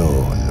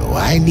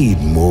 I need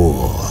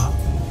more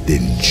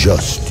than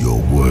just your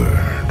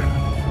word.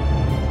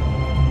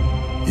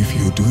 If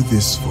you do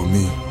this for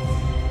me,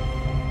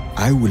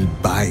 I will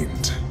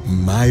bind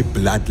my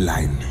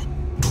bloodline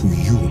to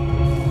you.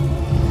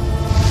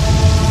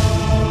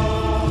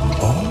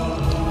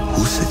 All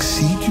who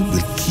succeed you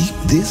will keep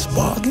this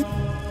bargain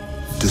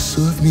to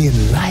serve me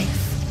in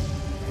life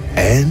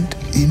and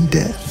in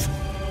death.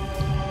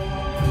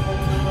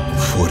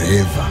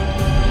 Forever.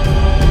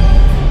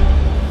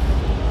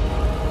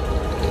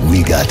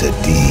 We got a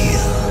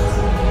deal.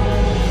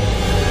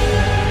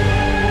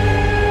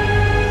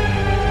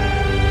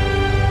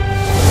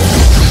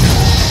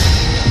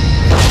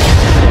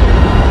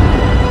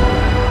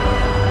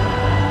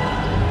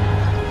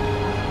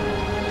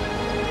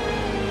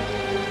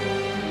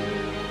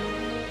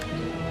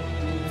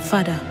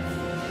 Father,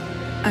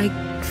 I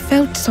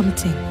felt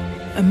something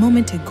a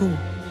moment ago.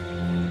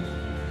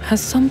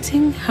 Has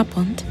something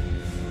happened?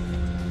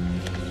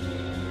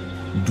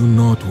 Do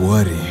not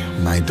worry,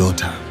 my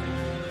daughter.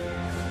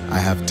 I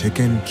have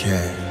taken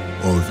care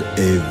of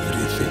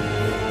everything.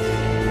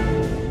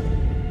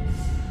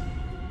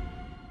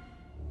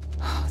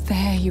 Oh,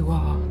 there you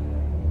are.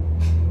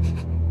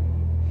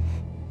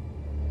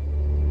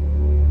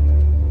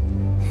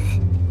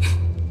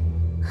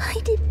 I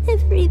did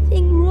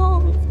everything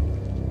wrong.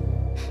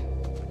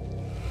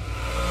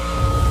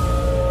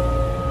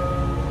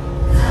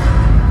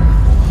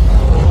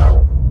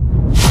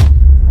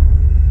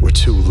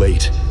 Too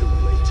late.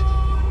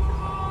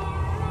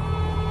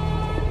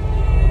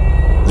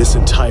 This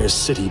entire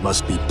city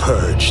must be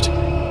purged.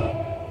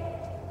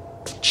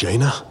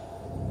 Jaina?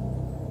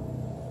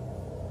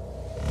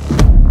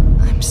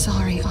 I'm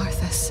sorry,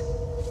 Arthas.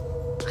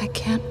 I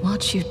can't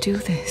watch you do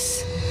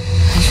this.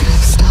 I should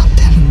have stopped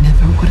him. He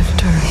never would have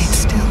turned. He'd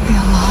still be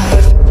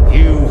alive.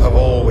 You have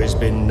always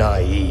been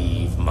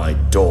naive, my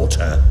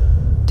daughter.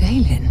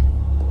 Dalen.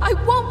 I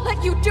won't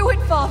let you do it,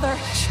 Father!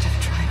 I should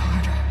have tried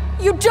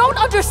harder. You don't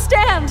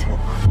understand!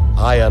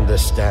 I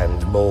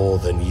understand more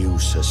than you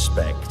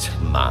suspect,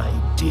 my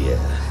dear.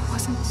 I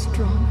wasn't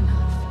strong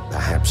enough.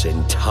 Perhaps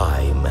in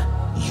time,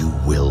 you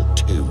will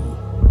too.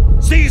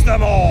 Seize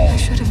them all! I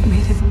should have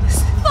made him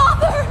listen.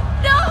 Father!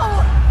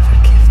 No!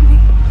 Forgive me.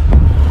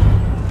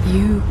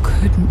 You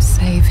couldn't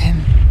save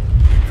him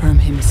from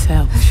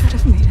himself. I should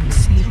have made him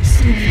see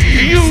this.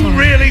 You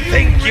really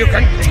think you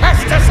can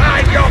cast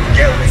aside your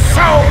guilt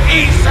so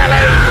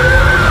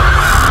easily?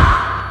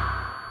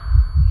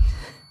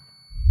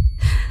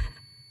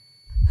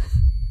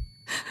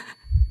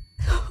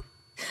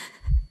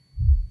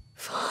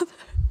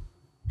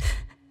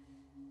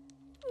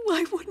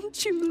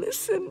 Won't you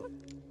listen?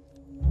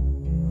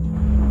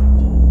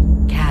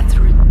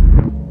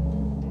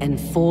 Catherine,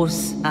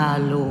 enforce our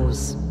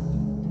laws.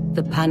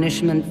 The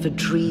punishment for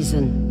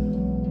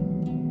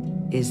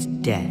treason is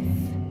death.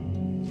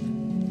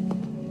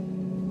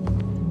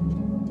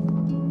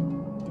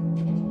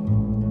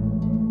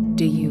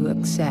 Do you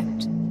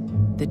accept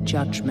the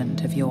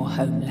judgment of your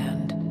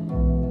homeland?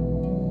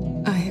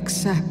 I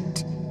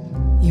accept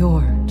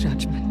your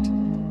judgment,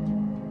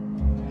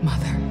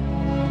 Mother.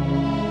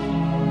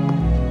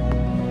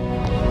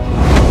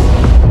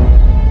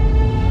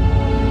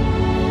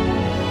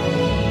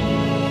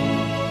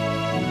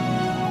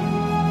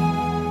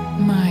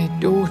 My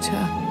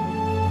daughter.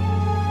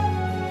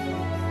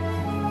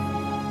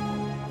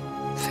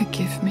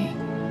 Forgive me.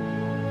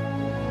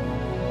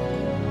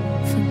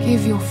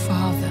 Forgive your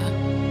father.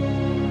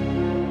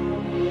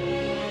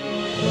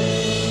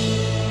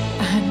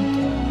 And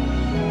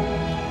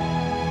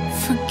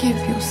forgive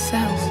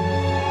yourself.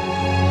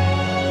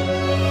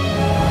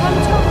 Come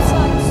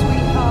topside,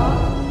 sweetheart.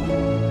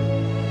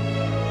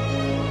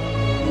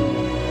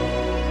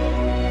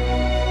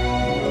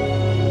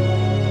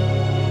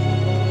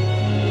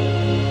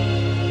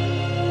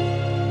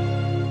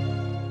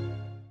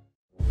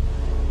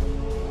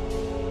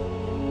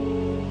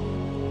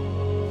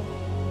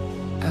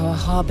 Our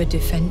harbor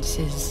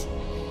defenses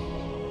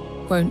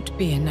won't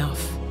be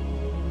enough.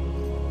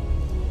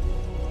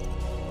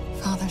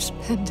 Father's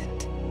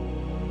pendant.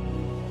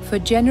 For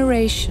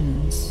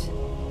generations,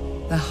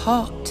 the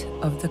heart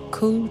of the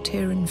Kul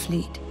Tiran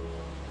fleet.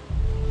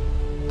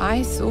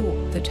 I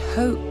thought that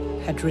hope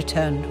had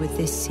returned with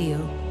this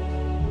seal.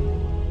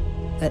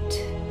 That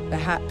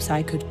perhaps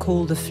I could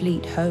call the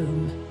fleet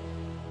home,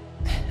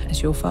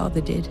 as your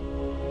father did.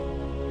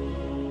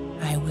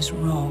 I was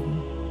wrong.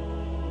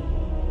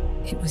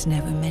 It was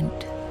never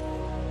meant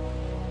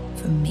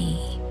for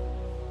me.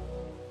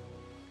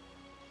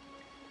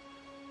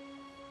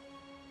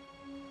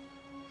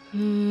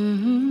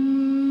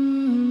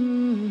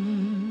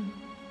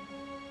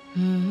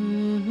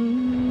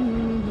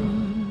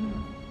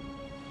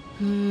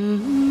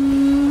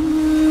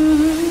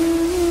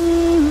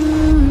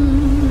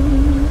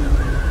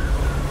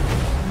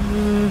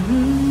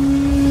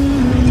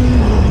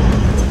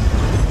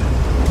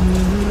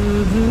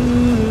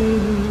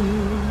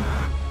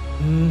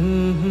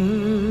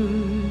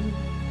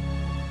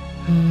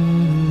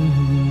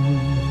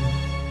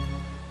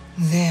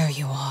 There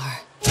you are.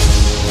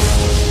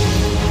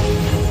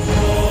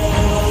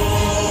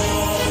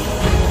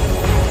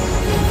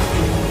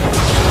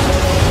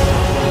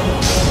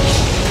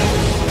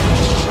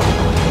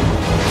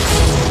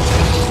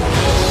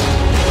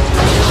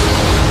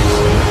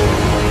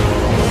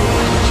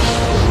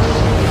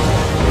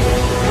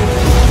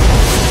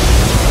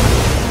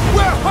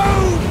 We're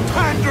home,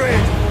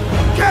 Pandred!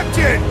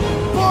 Captain!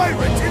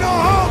 Pirates in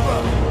our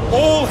harbor!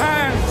 All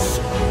hands!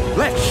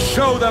 Let's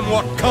show them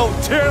what Kul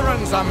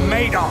Tirans are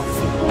made of!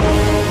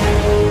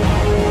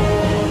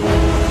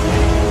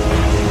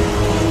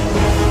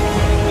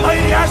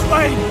 Lady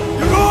Ashbane!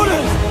 Your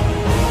orders!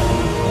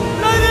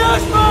 Lady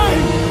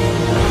Ashbane!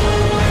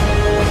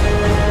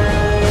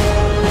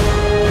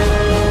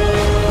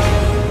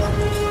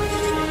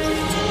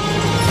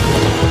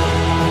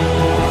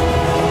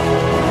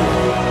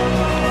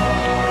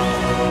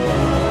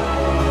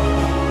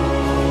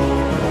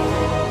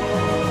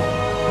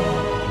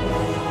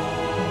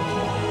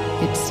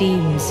 It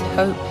seems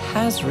hope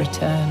has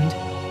returned.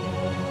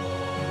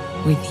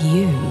 With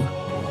you,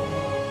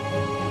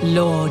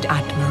 Lord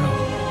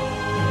Admiral.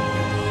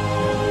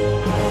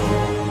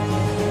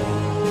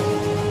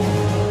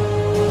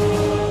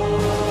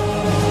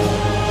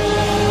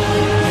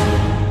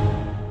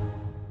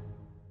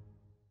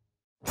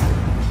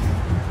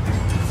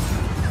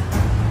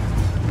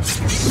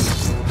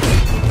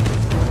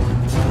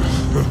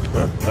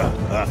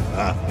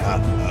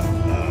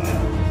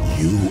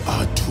 You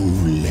are too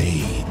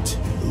late,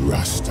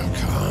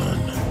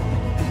 Rastakhan.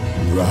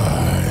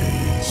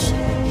 Rise.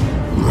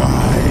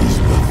 Rise,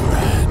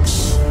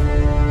 Mak'gora.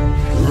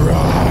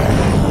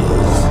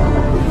 Rise.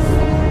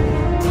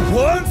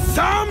 One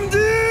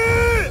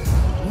Samedi!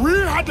 We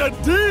had a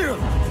deal!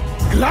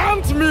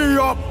 Grant me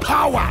your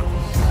power!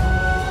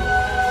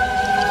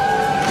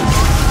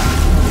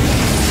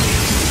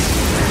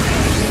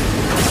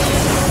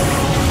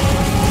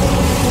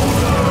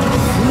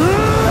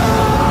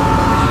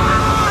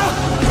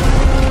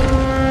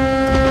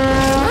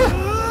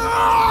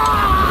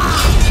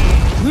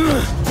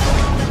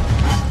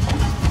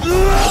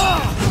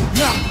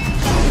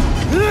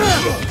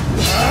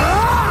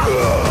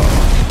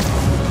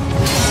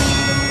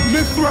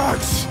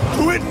 Mithrax,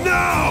 do it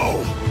now!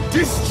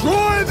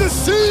 Destroy the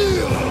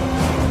seal!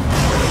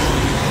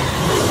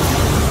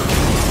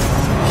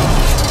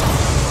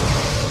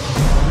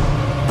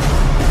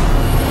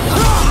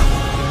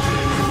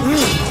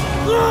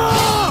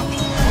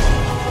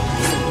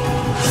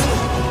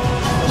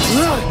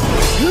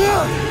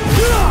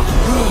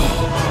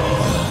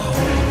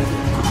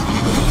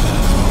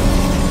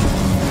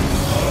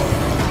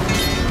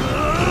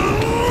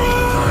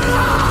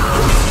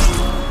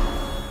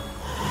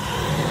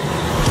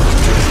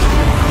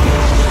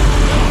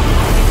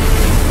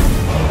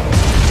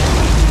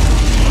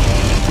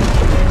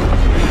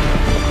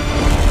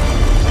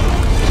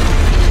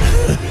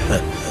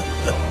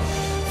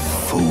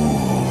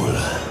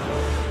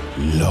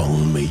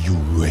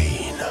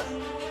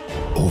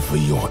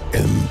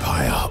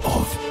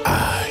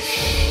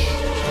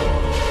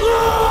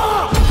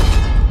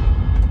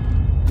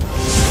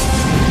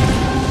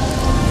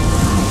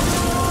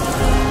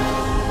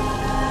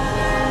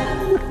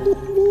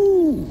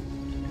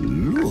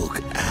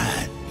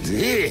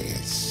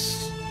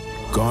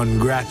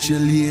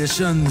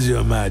 Congratulations,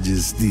 Your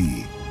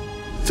Majesty.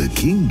 The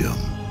kingdom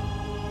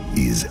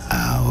is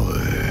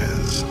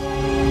ours.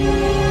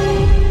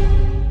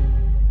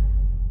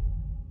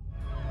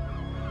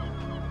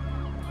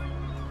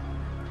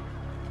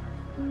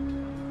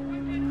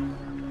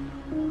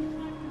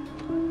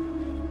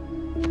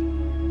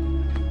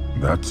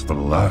 That's the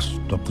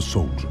last of the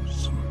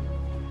soldiers.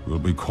 We'll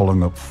be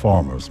calling up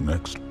farmers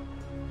next.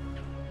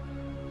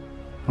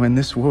 When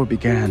this war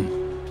began,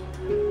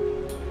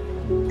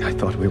 I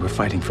thought we were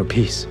fighting for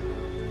peace.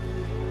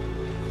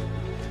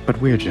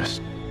 But we're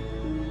just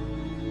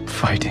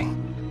fighting.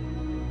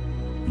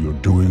 You're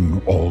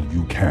doing all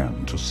you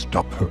can to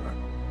stop her,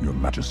 Your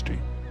Majesty.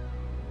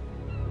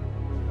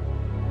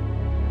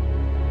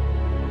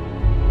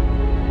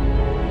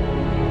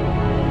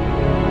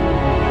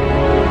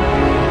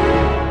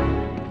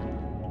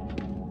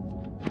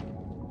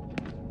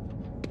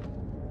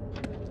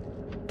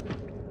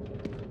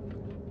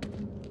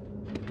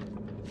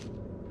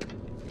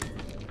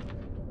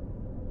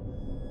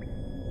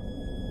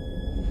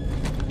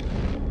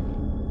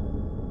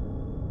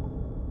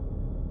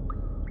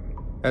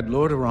 At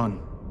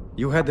Lordaeron,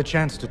 you had the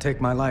chance to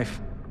take my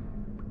life.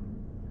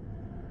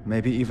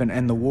 Maybe even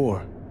end the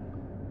war.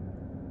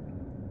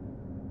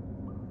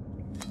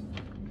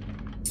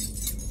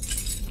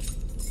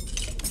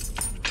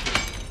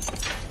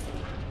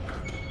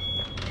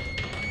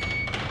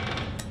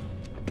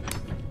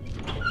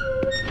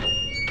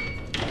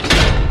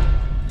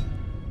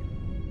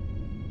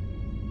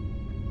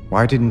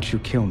 Why didn't you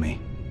kill me?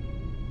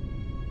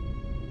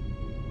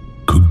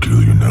 Could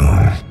kill you now.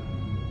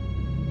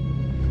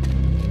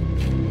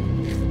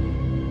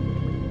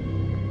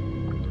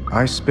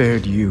 I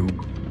spared you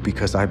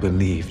because I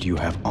believed you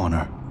have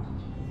honor.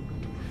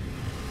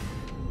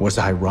 Was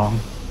I wrong?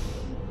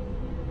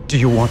 Do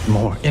you want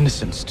more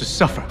innocents to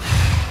suffer?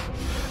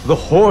 The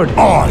Horde—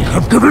 I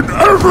have given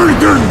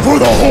everything for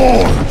the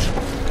Horde!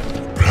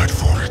 Bled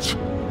for it,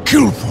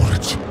 killed for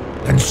it,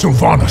 and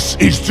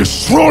Sylvanas is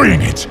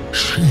destroying it!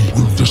 She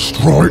will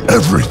destroy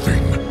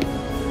everything!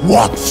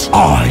 What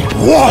I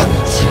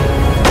want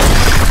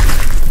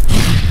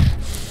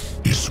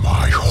is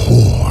my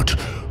Horde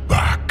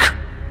back.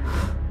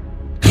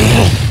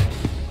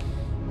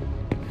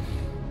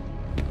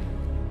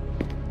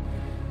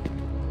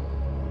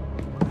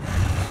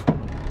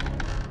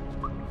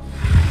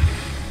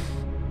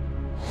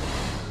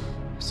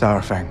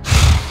 Saurfang,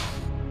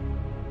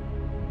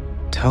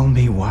 tell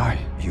me why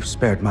you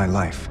spared my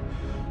life.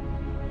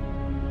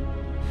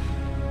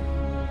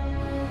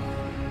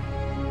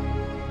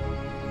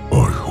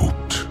 I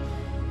hoped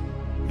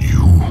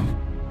you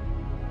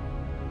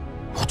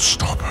would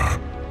stop her.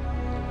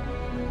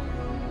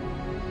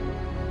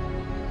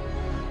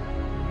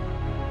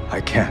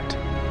 I can't.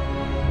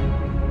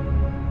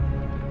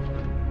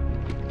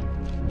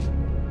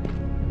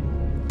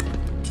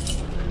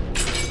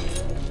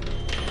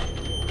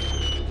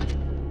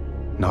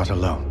 Not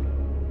alone.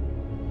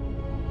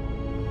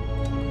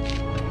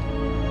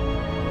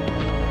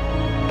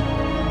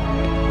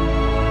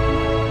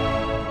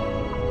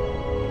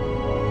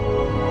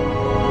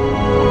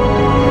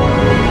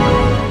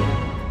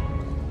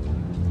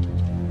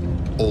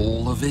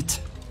 All of it?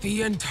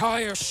 The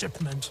entire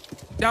shipment,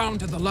 down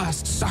to the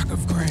last sack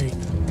of grain.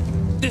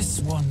 This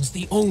one's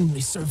the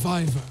only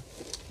survivor.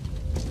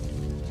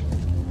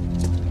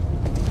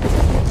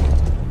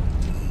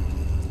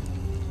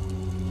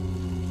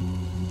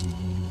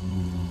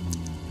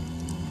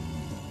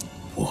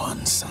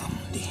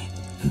 Samdi,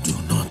 do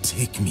not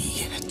take me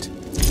yet.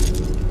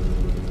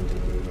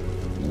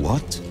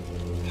 What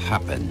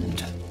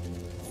happened?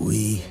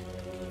 We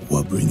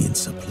were bringing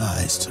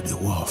supplies to the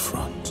war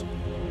front,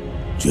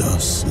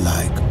 just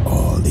like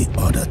all the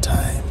other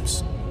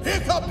times.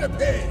 Pick up the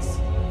pace!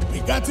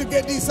 We got to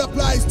get these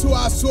supplies to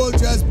our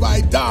soldiers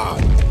by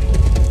dawn!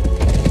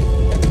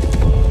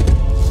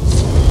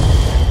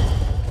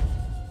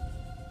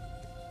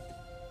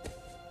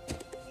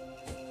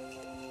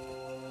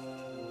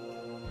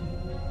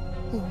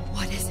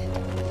 What is it?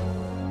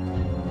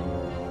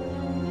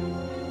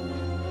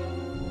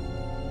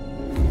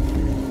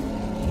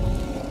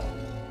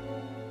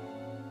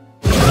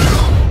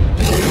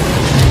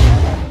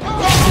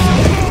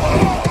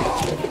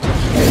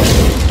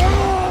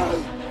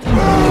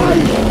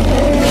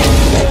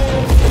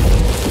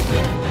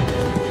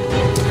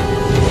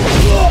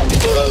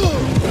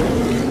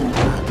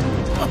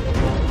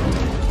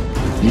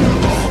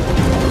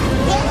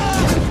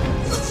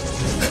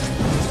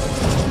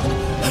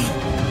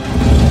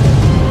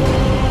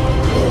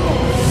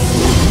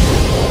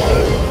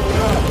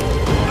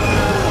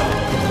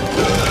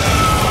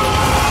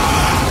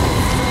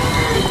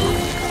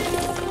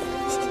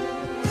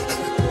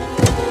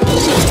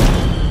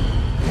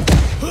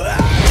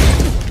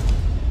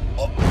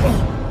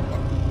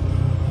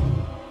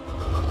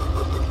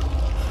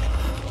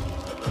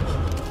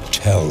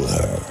 Tell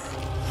her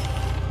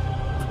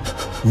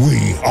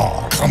we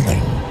are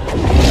coming.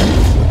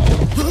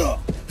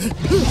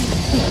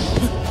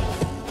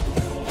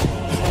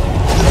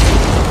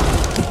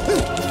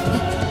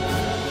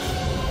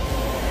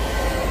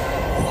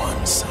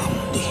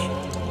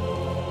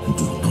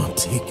 can't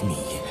take me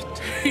yet.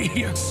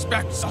 He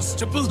expects us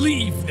to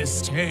believe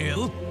this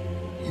tale.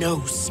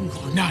 No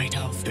single night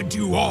elf could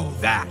do all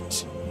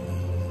that.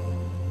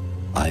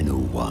 I know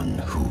one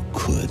who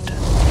could.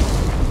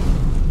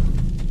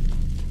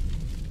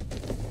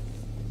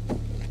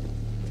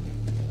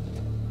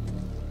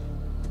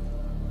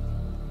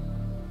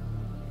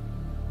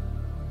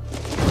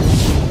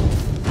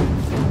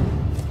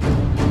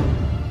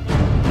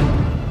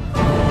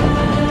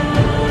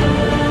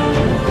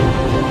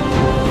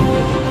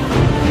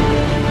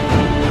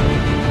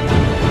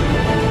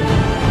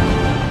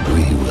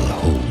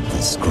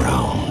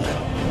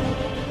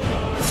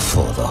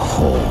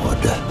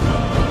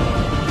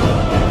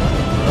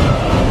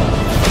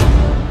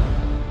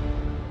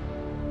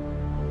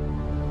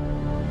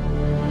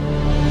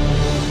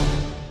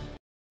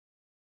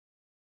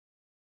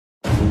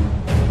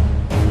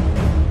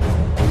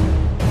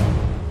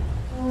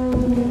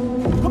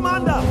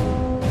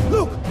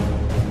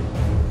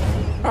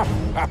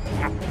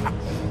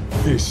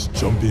 Fish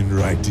jumping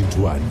right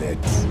into our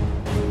nets.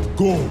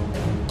 Go!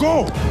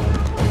 Go!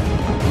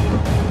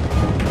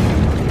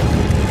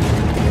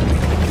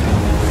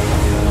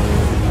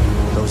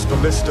 Those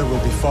ballista will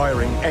be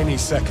firing any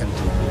second.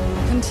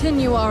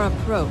 Continue our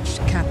approach,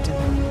 Captain.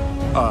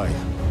 Aye,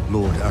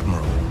 Lord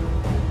Admiral.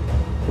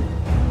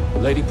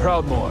 Lady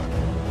Proudmoore,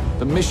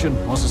 the mission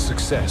was a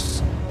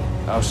success.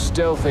 Our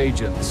stealth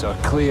agents are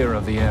clear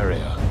of the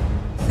area.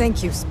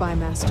 Thank you, Spy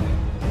Master.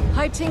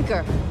 Hi,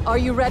 Tinker. Are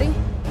you ready?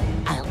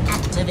 I'll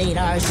activate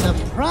our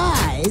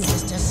surprise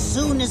just as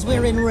soon as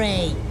we're in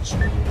range.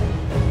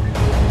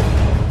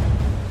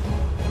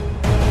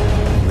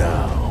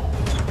 Now.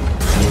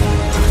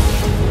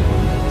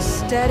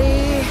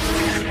 Steady.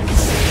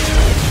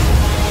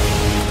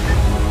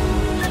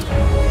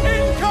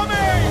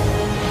 Incoming!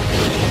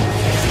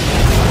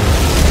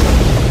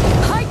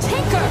 Hi,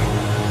 Tinker!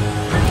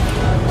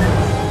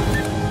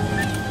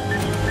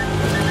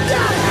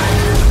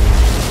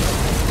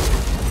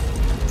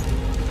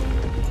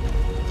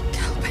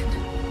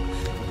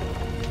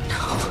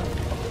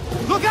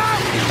 Look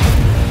out!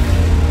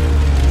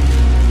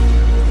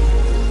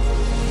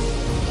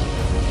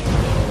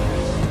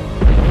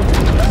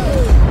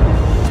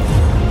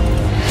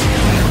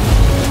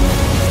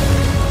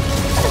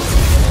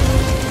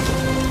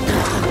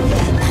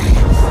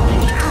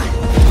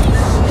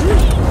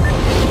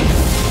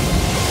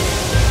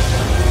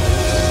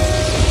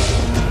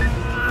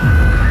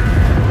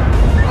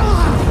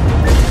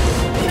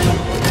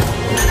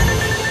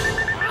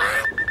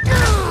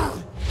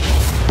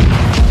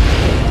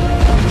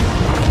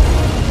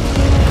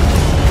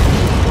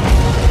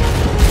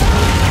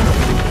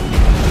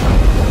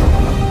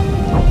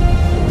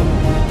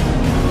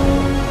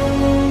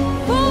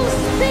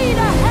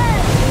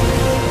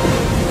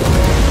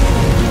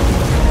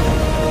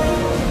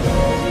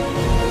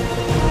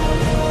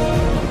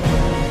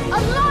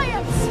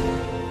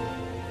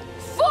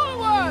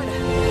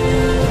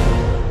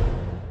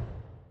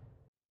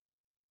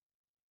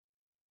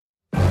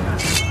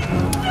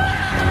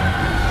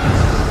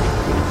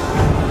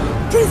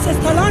 Princess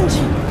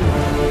Talanji!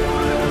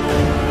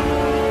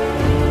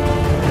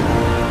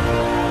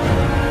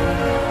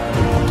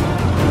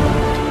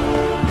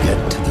 Get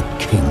to the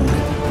king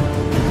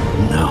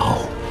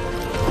now.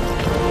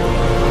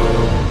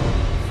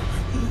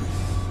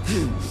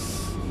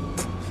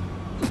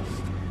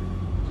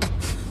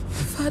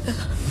 Father,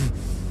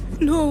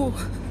 no.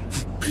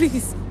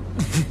 Please,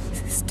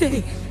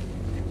 stay.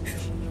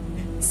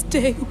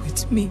 Stay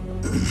with me.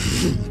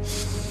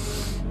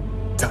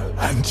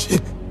 Talanji.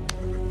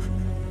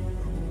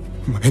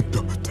 My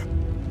daughter.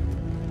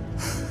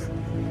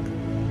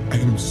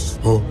 I'm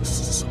so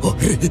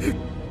sorry.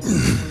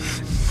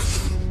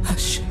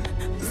 Hush,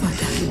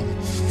 Father.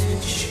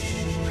 Shh.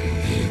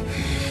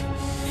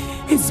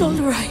 It's all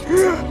right.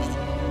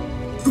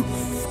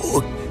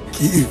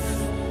 Forgive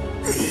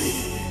me.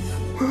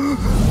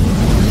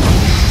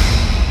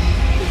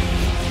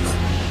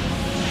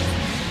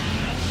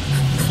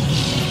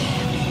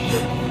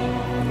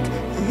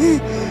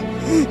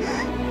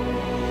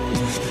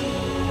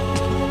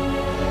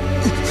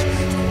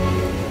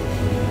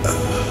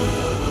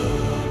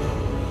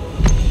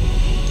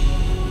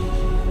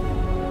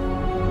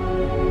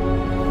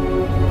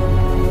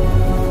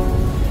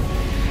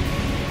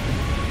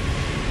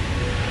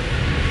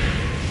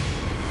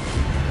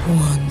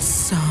 One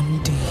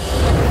someday.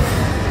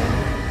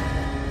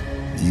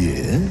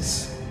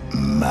 Yes,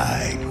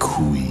 my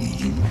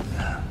queen.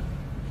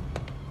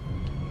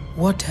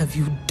 What have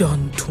you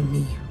done to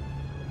me?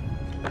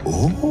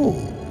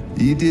 Oh,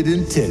 he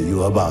didn't tell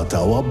you about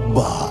our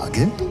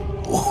bargain?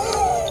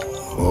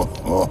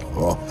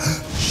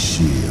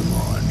 Shame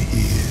on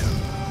him.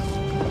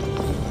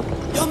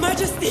 Your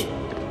Majesty!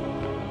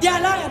 The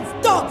Alliance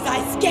dogs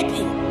are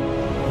escaping!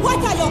 What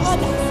are your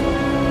orders?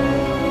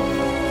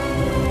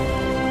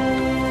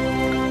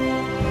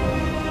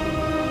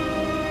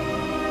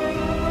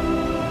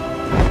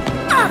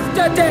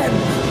 After them!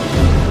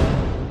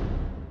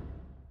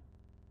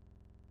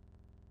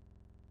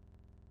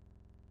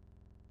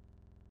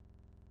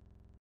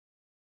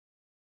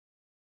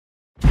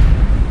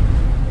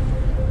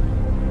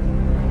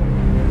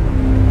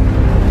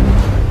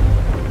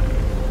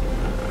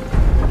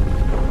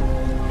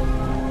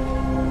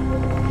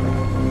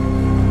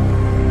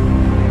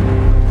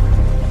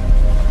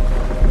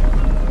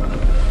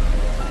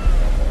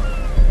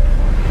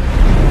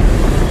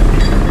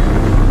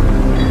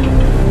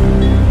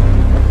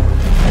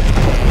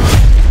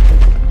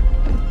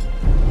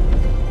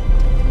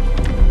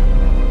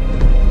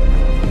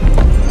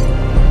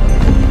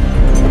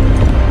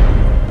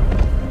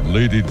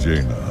 Lady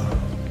Jaina,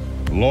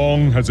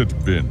 long has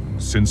it been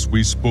since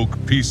we spoke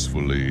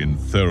peacefully in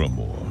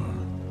Theramore.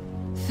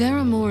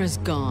 Theramore is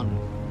gone.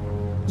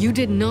 You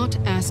did not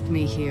ask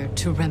me here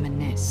to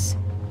reminisce.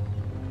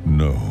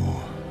 No.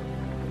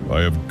 I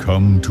have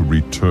come to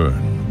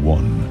return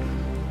one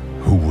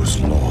who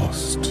was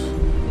lost.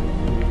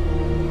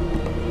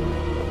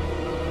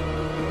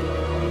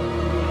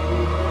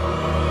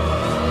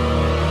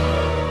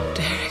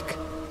 Derek.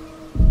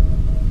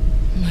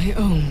 My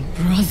own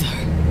brother.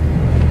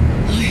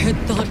 I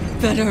had thought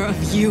better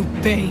of you,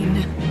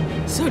 Bane.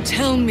 So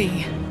tell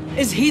me,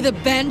 is he the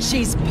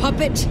Banshee's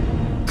puppet?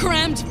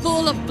 Crammed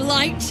full of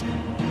blight?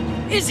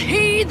 Is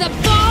he the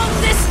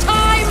bomb this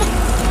time?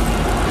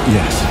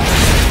 Yes.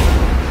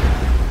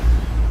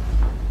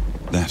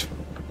 That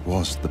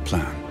was the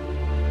plan.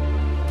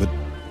 But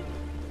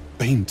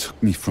Bane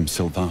took me from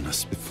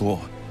Sylvanas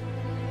before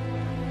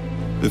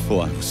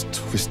I was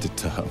twisted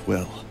to her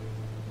will.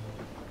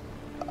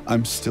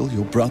 I'm still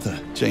your brother,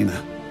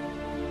 Jaina.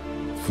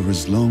 For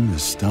as long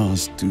as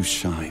stars do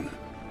shine.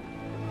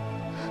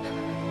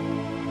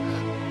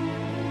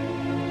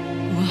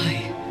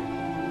 Why?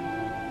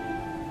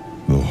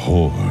 The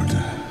Horde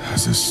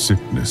has a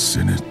sickness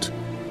in it.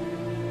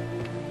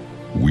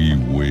 We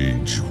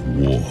wage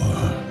war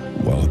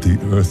while the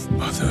Earth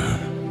Mother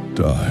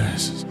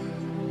dies.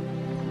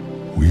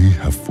 We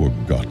have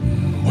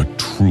forgotten what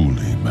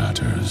truly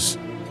matters,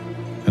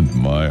 and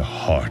my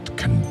heart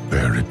can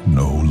bear it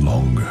no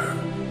longer.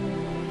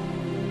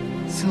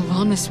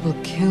 Sylvanas will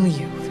kill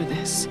you for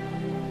this.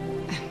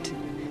 And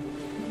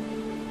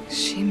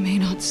she may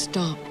not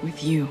stop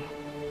with you.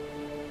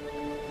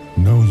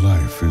 No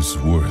life is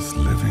worth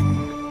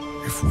living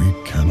if we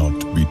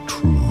cannot be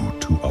true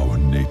to our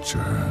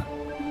nature.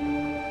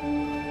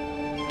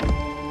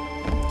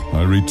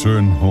 I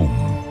return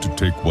home to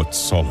take what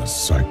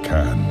solace I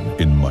can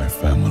in my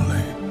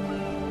family.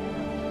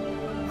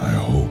 I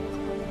hope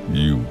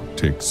you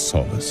take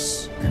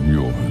solace in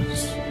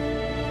yours.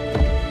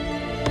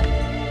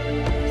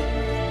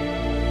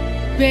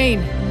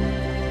 Bane!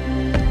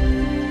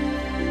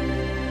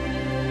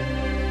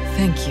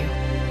 Thank you.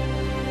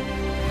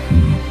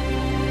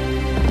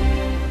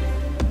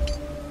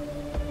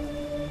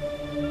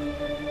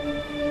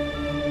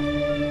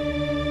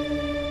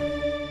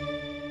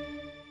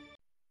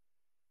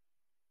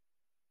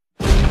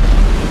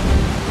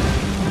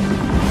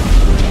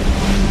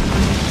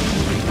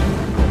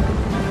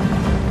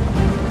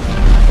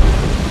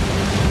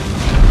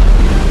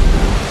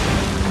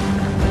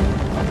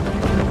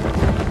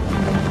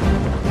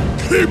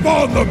 Keep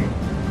on them!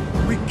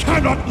 We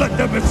cannot let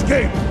them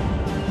escape!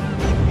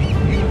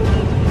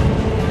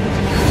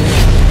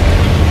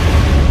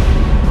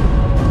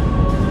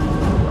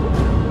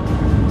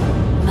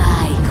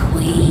 My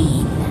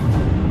queen,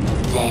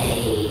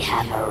 they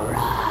have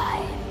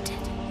arrived.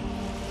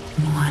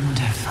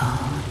 Wonderful.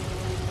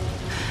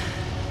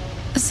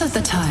 Set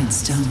the tide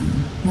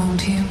stone,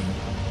 won't you?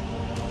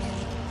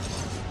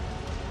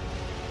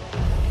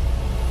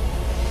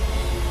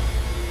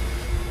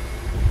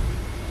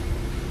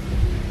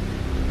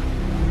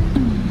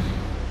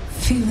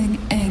 Feeling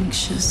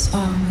anxious,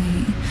 are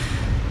we?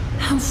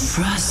 How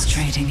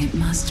frustrating it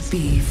must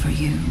be for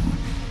you.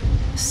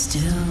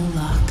 Still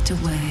locked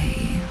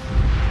away.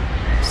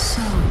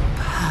 So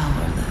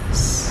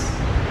powerless.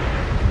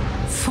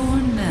 For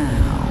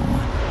now,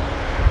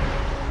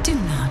 do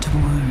not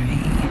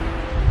worry.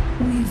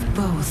 We've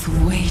both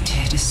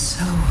waited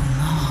so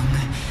long.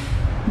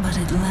 But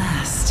at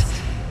last,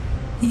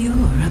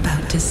 you're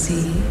about to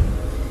see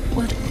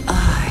what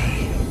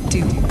I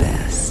do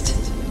best.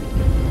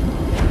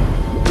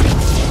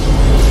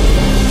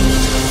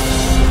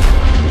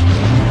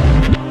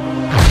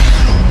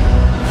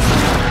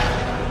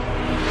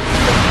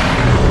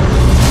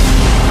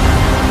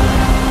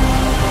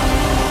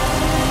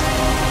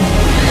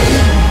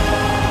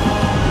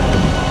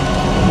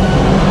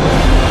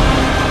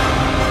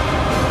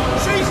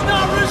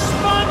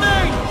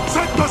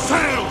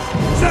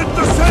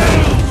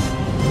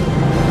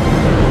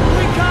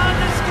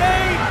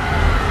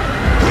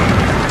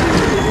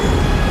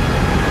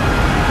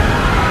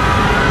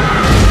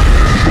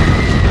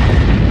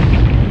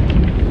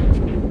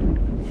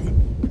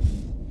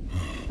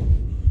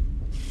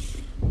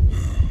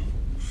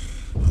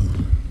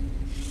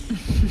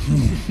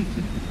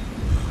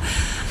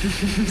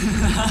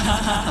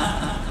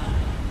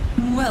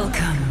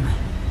 Welcome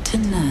to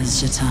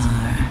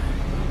Nazjatar.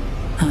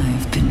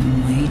 I've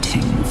been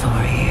waiting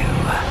for you.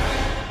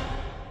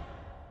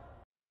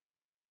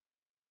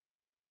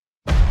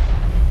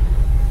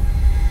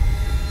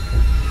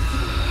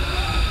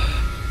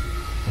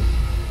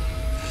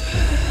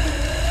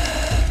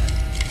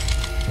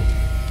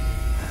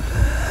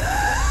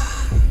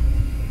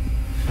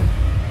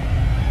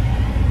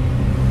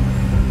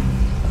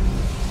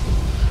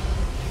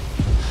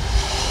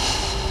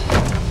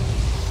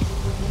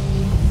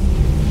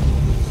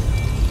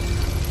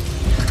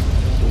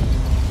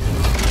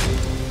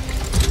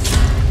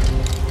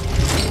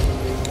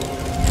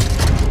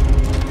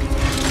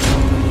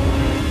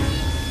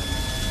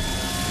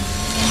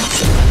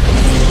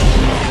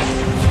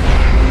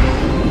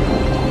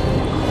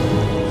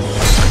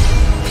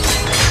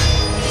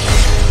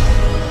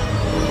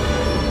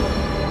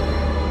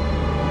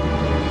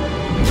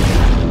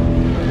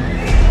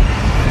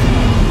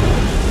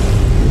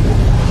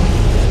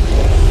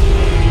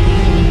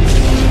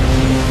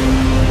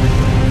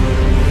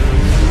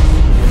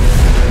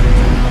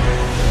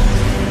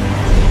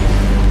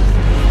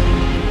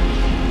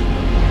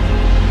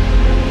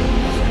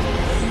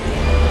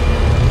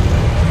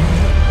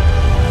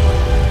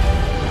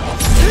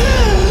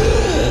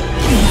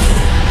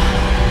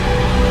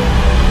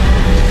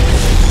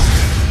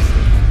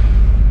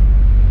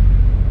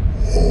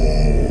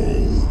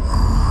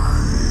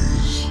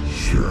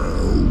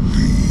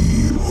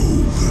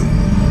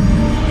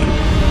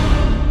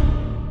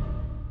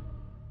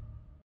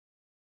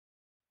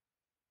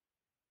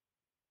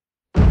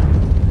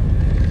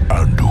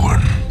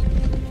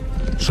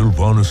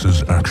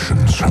 Sylvanas'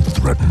 actions have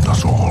threatened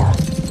us all.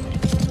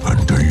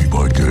 And day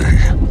by day,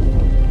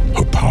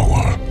 her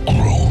power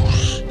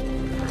grows.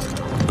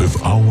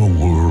 If our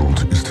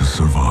world is to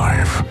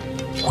survive,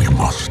 we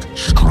must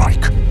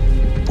strike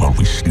while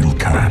we still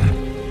can.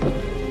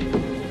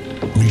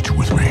 Meet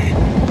with me,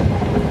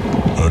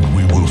 and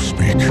we will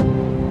speak.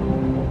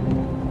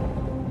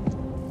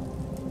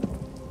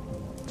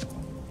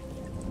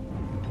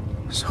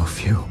 So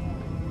few.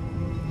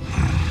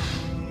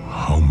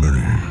 How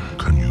many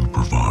can you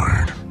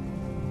provide?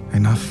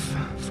 Enough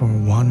for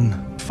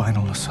one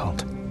final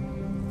assault.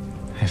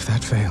 If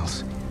that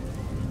fails,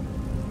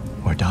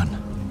 we're done.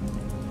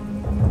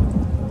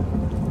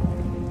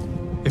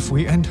 If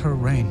we end her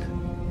reign,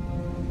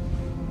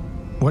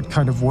 what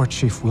kind of war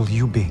chief will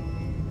you be?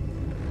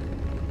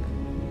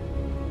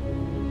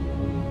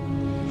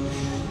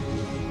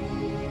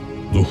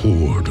 The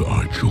horde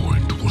I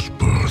joined was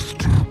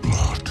birthed in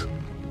blood,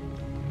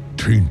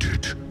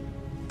 tainted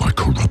by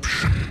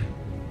corruption.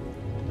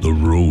 The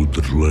road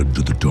that led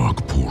to the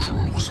Dark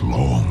Portal was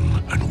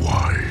long and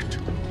wide,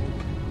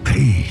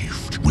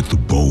 paved with the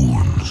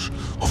bones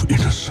of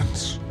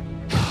innocence.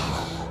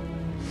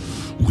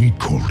 We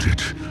called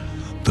it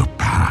the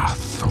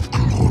Path of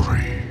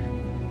Glory.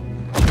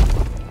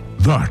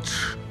 That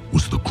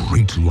was the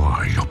great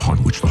lie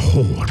upon which the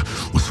Horde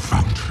was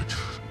founded.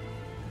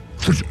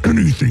 That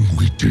anything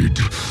we did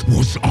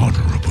was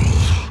honorable.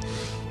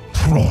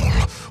 Thrall,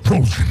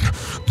 Rosen,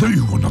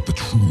 they were not the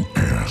true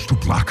heirs to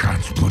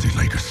Blackhand's bloody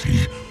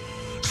legacy.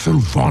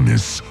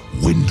 Sylvanas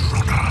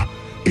Windrunner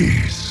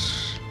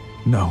is.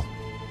 No.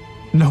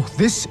 No,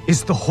 this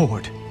is the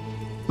Horde.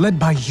 Led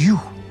by you.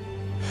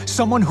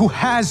 Someone who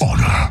has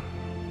honor.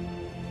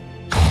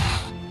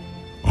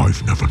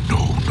 I've never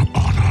known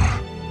honor.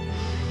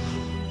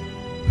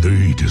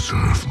 They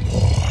deserve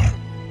more.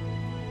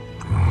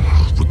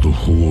 But the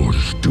Horde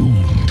is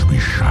doomed to be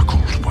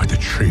shackled by the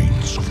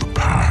chains of the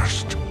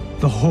past.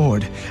 The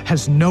Horde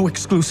has no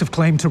exclusive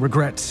claim to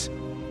regrets.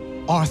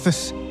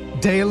 Arthas,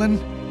 Dalen,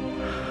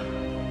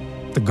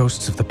 the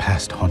ghosts of the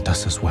past haunt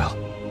us as well.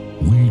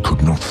 We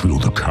could not fill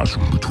the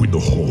chasm between the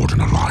Horde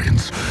and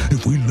Alliance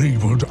if we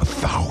labored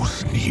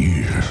 1,000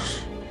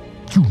 years.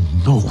 You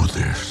know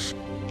this.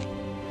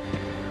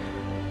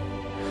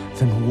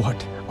 Then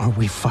what are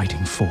we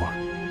fighting for?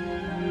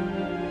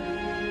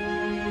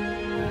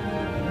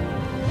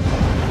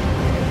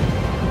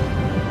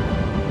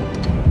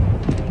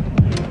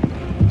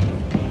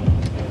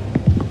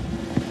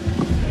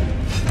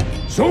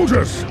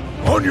 Soldiers,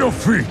 on your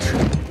feet!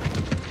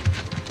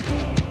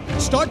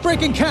 Start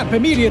breaking camp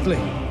immediately!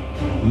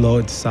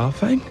 Lord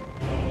Saurfang?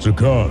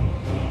 Zakan,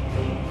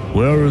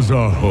 where is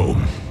our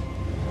home?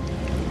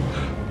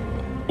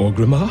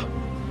 Orgrimmar?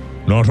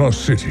 Not our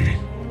city.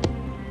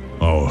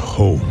 Our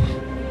home.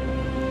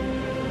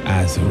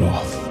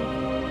 Azeroth.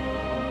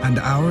 And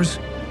ours?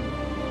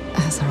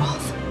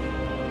 Azeroth.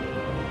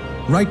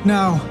 Right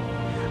now,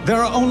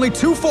 there are only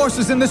two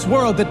forces in this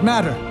world that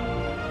matter.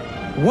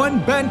 One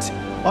bent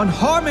on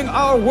harming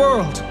our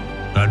world.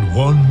 And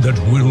one that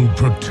will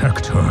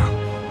protect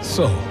her.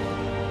 So,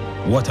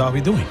 what are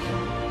we doing?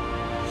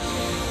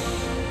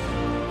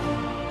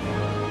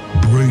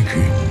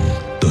 Breaking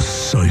the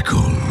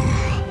cycle.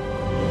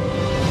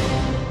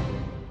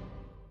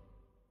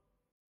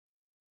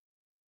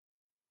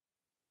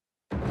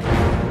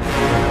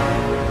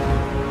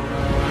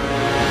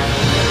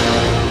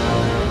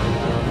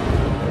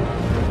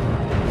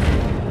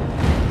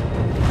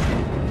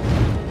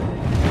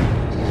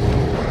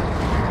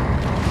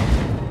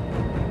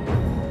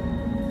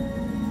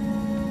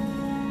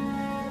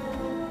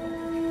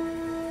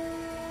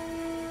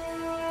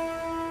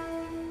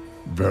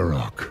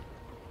 Varok,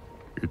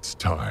 it's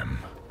time.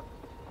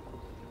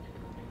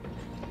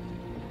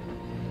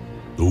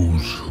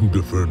 Those who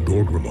defend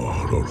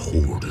Orgrimmar are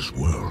Horde as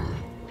well.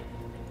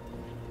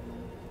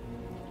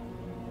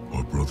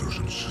 Our brothers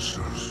and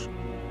sisters.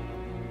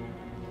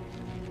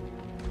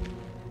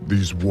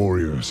 These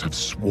warriors have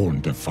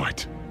sworn to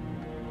fight.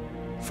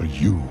 For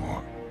you.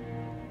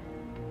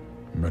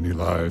 Many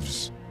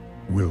lives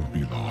will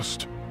be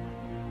lost.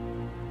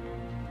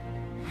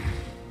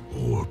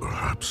 Or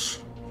perhaps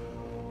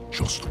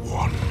just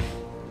one.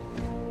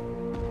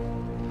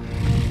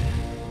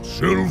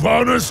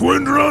 Sylvanas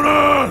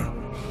Windrunner!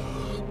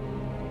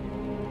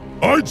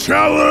 I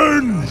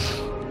challenge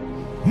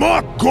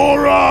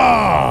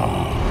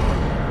Mak'gora!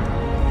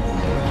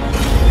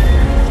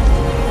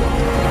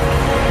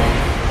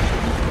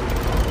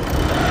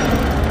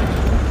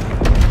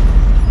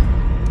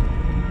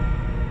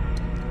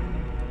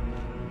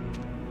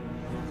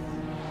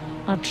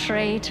 A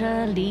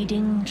traitor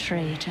leading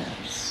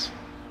traitors.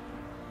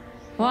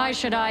 Why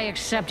should I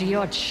accept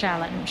your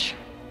challenge?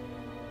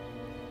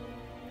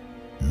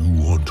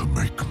 You want to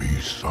make me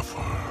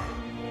suffer.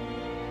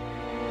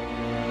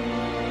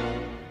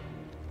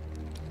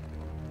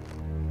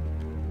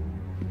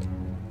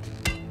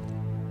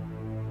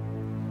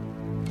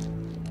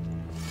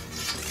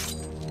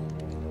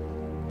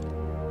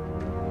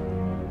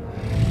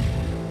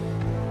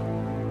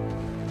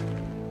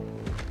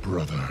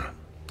 Brother,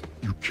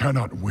 you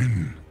cannot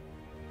win.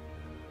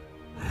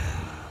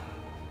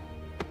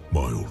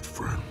 My old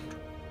friend,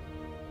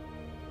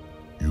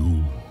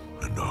 you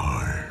and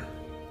I.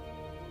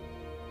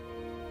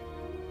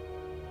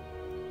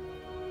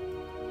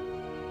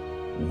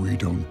 We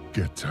don't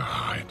get to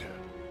hide.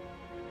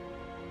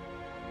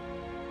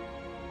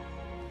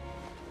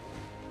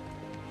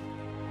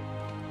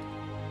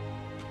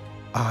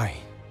 I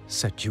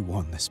set you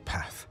on this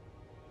path.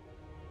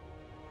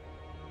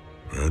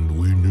 And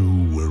we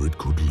knew where it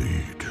could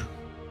lead.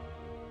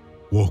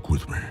 Walk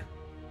with me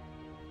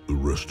the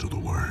rest of the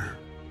way.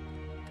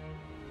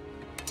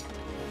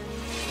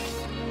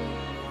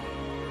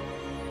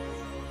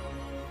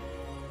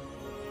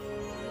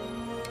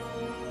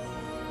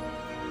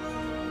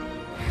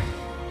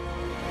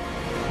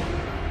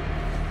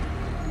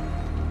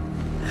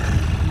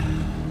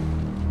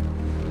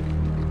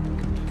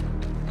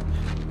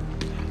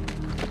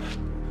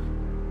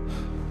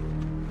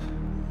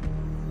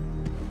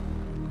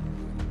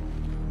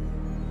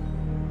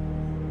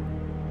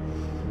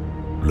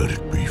 Let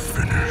it be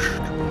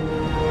finished.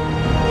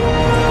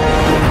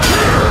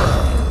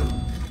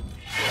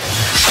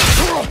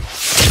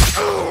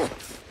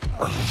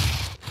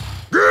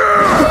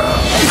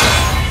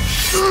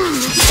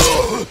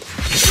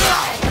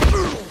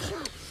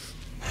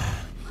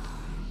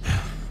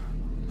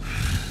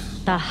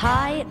 The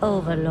High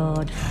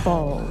Overlord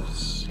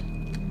falls.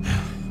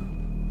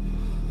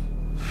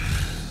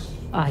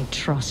 I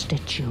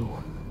trusted you.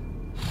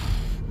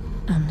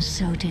 And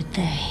so did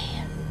they.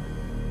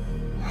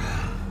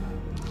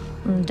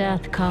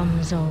 Death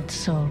comes, old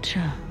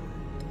soldier.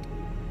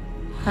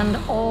 And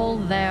all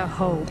their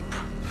hope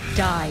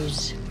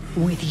dies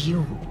with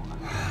you.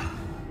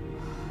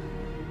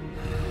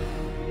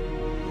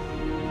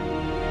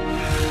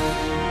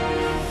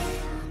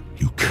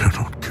 You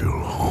cannot kill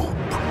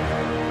hope.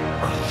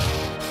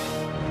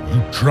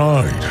 You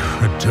tried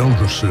at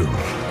Teldrassil.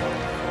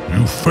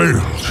 You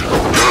failed.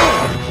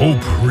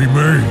 Hope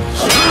remains.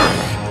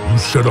 You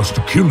set us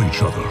to kill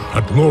each other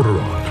at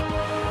Lordaeron.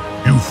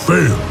 You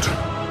failed.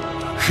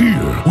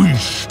 Here we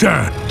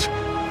stand.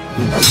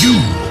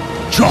 You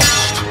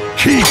just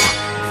keep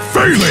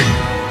failing.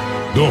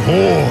 The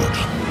Horde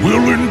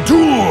will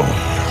endure.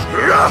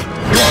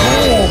 The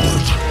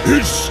Horde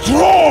is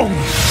strong.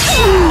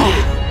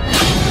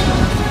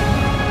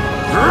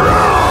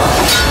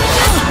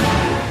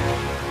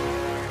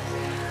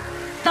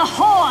 The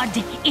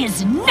Horde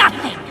is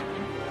nothing!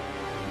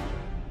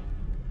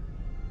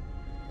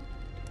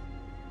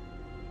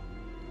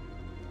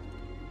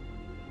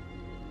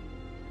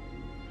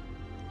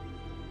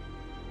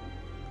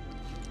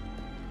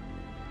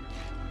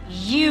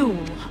 You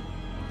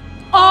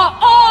are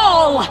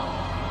all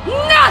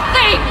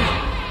nothing!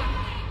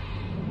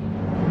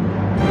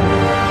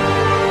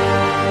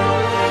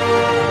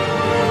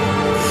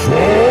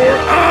 For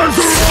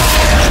Azeroth!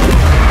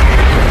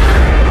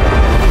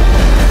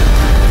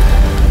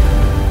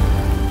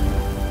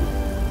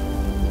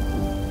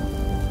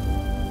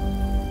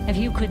 If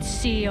you could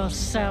see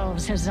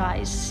yourselves as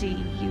I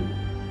see you.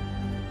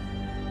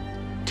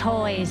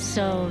 Toy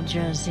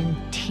soldiers in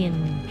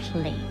tin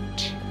plate.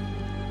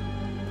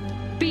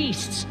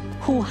 Beasts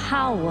who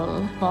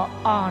howl for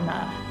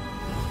honor,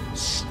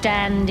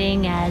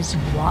 standing as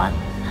one.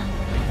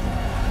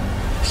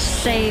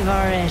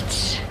 Savor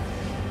it.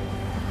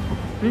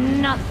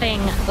 Nothing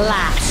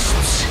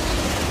lasts.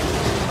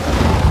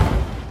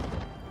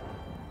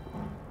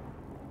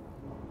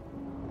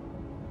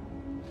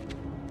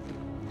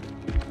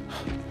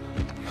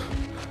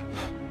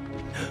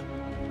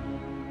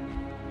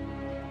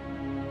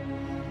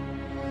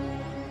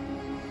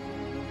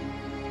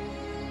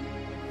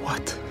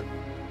 What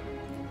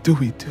do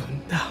we do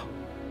now?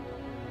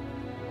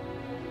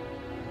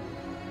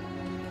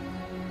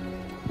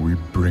 We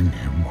bring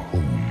him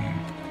home.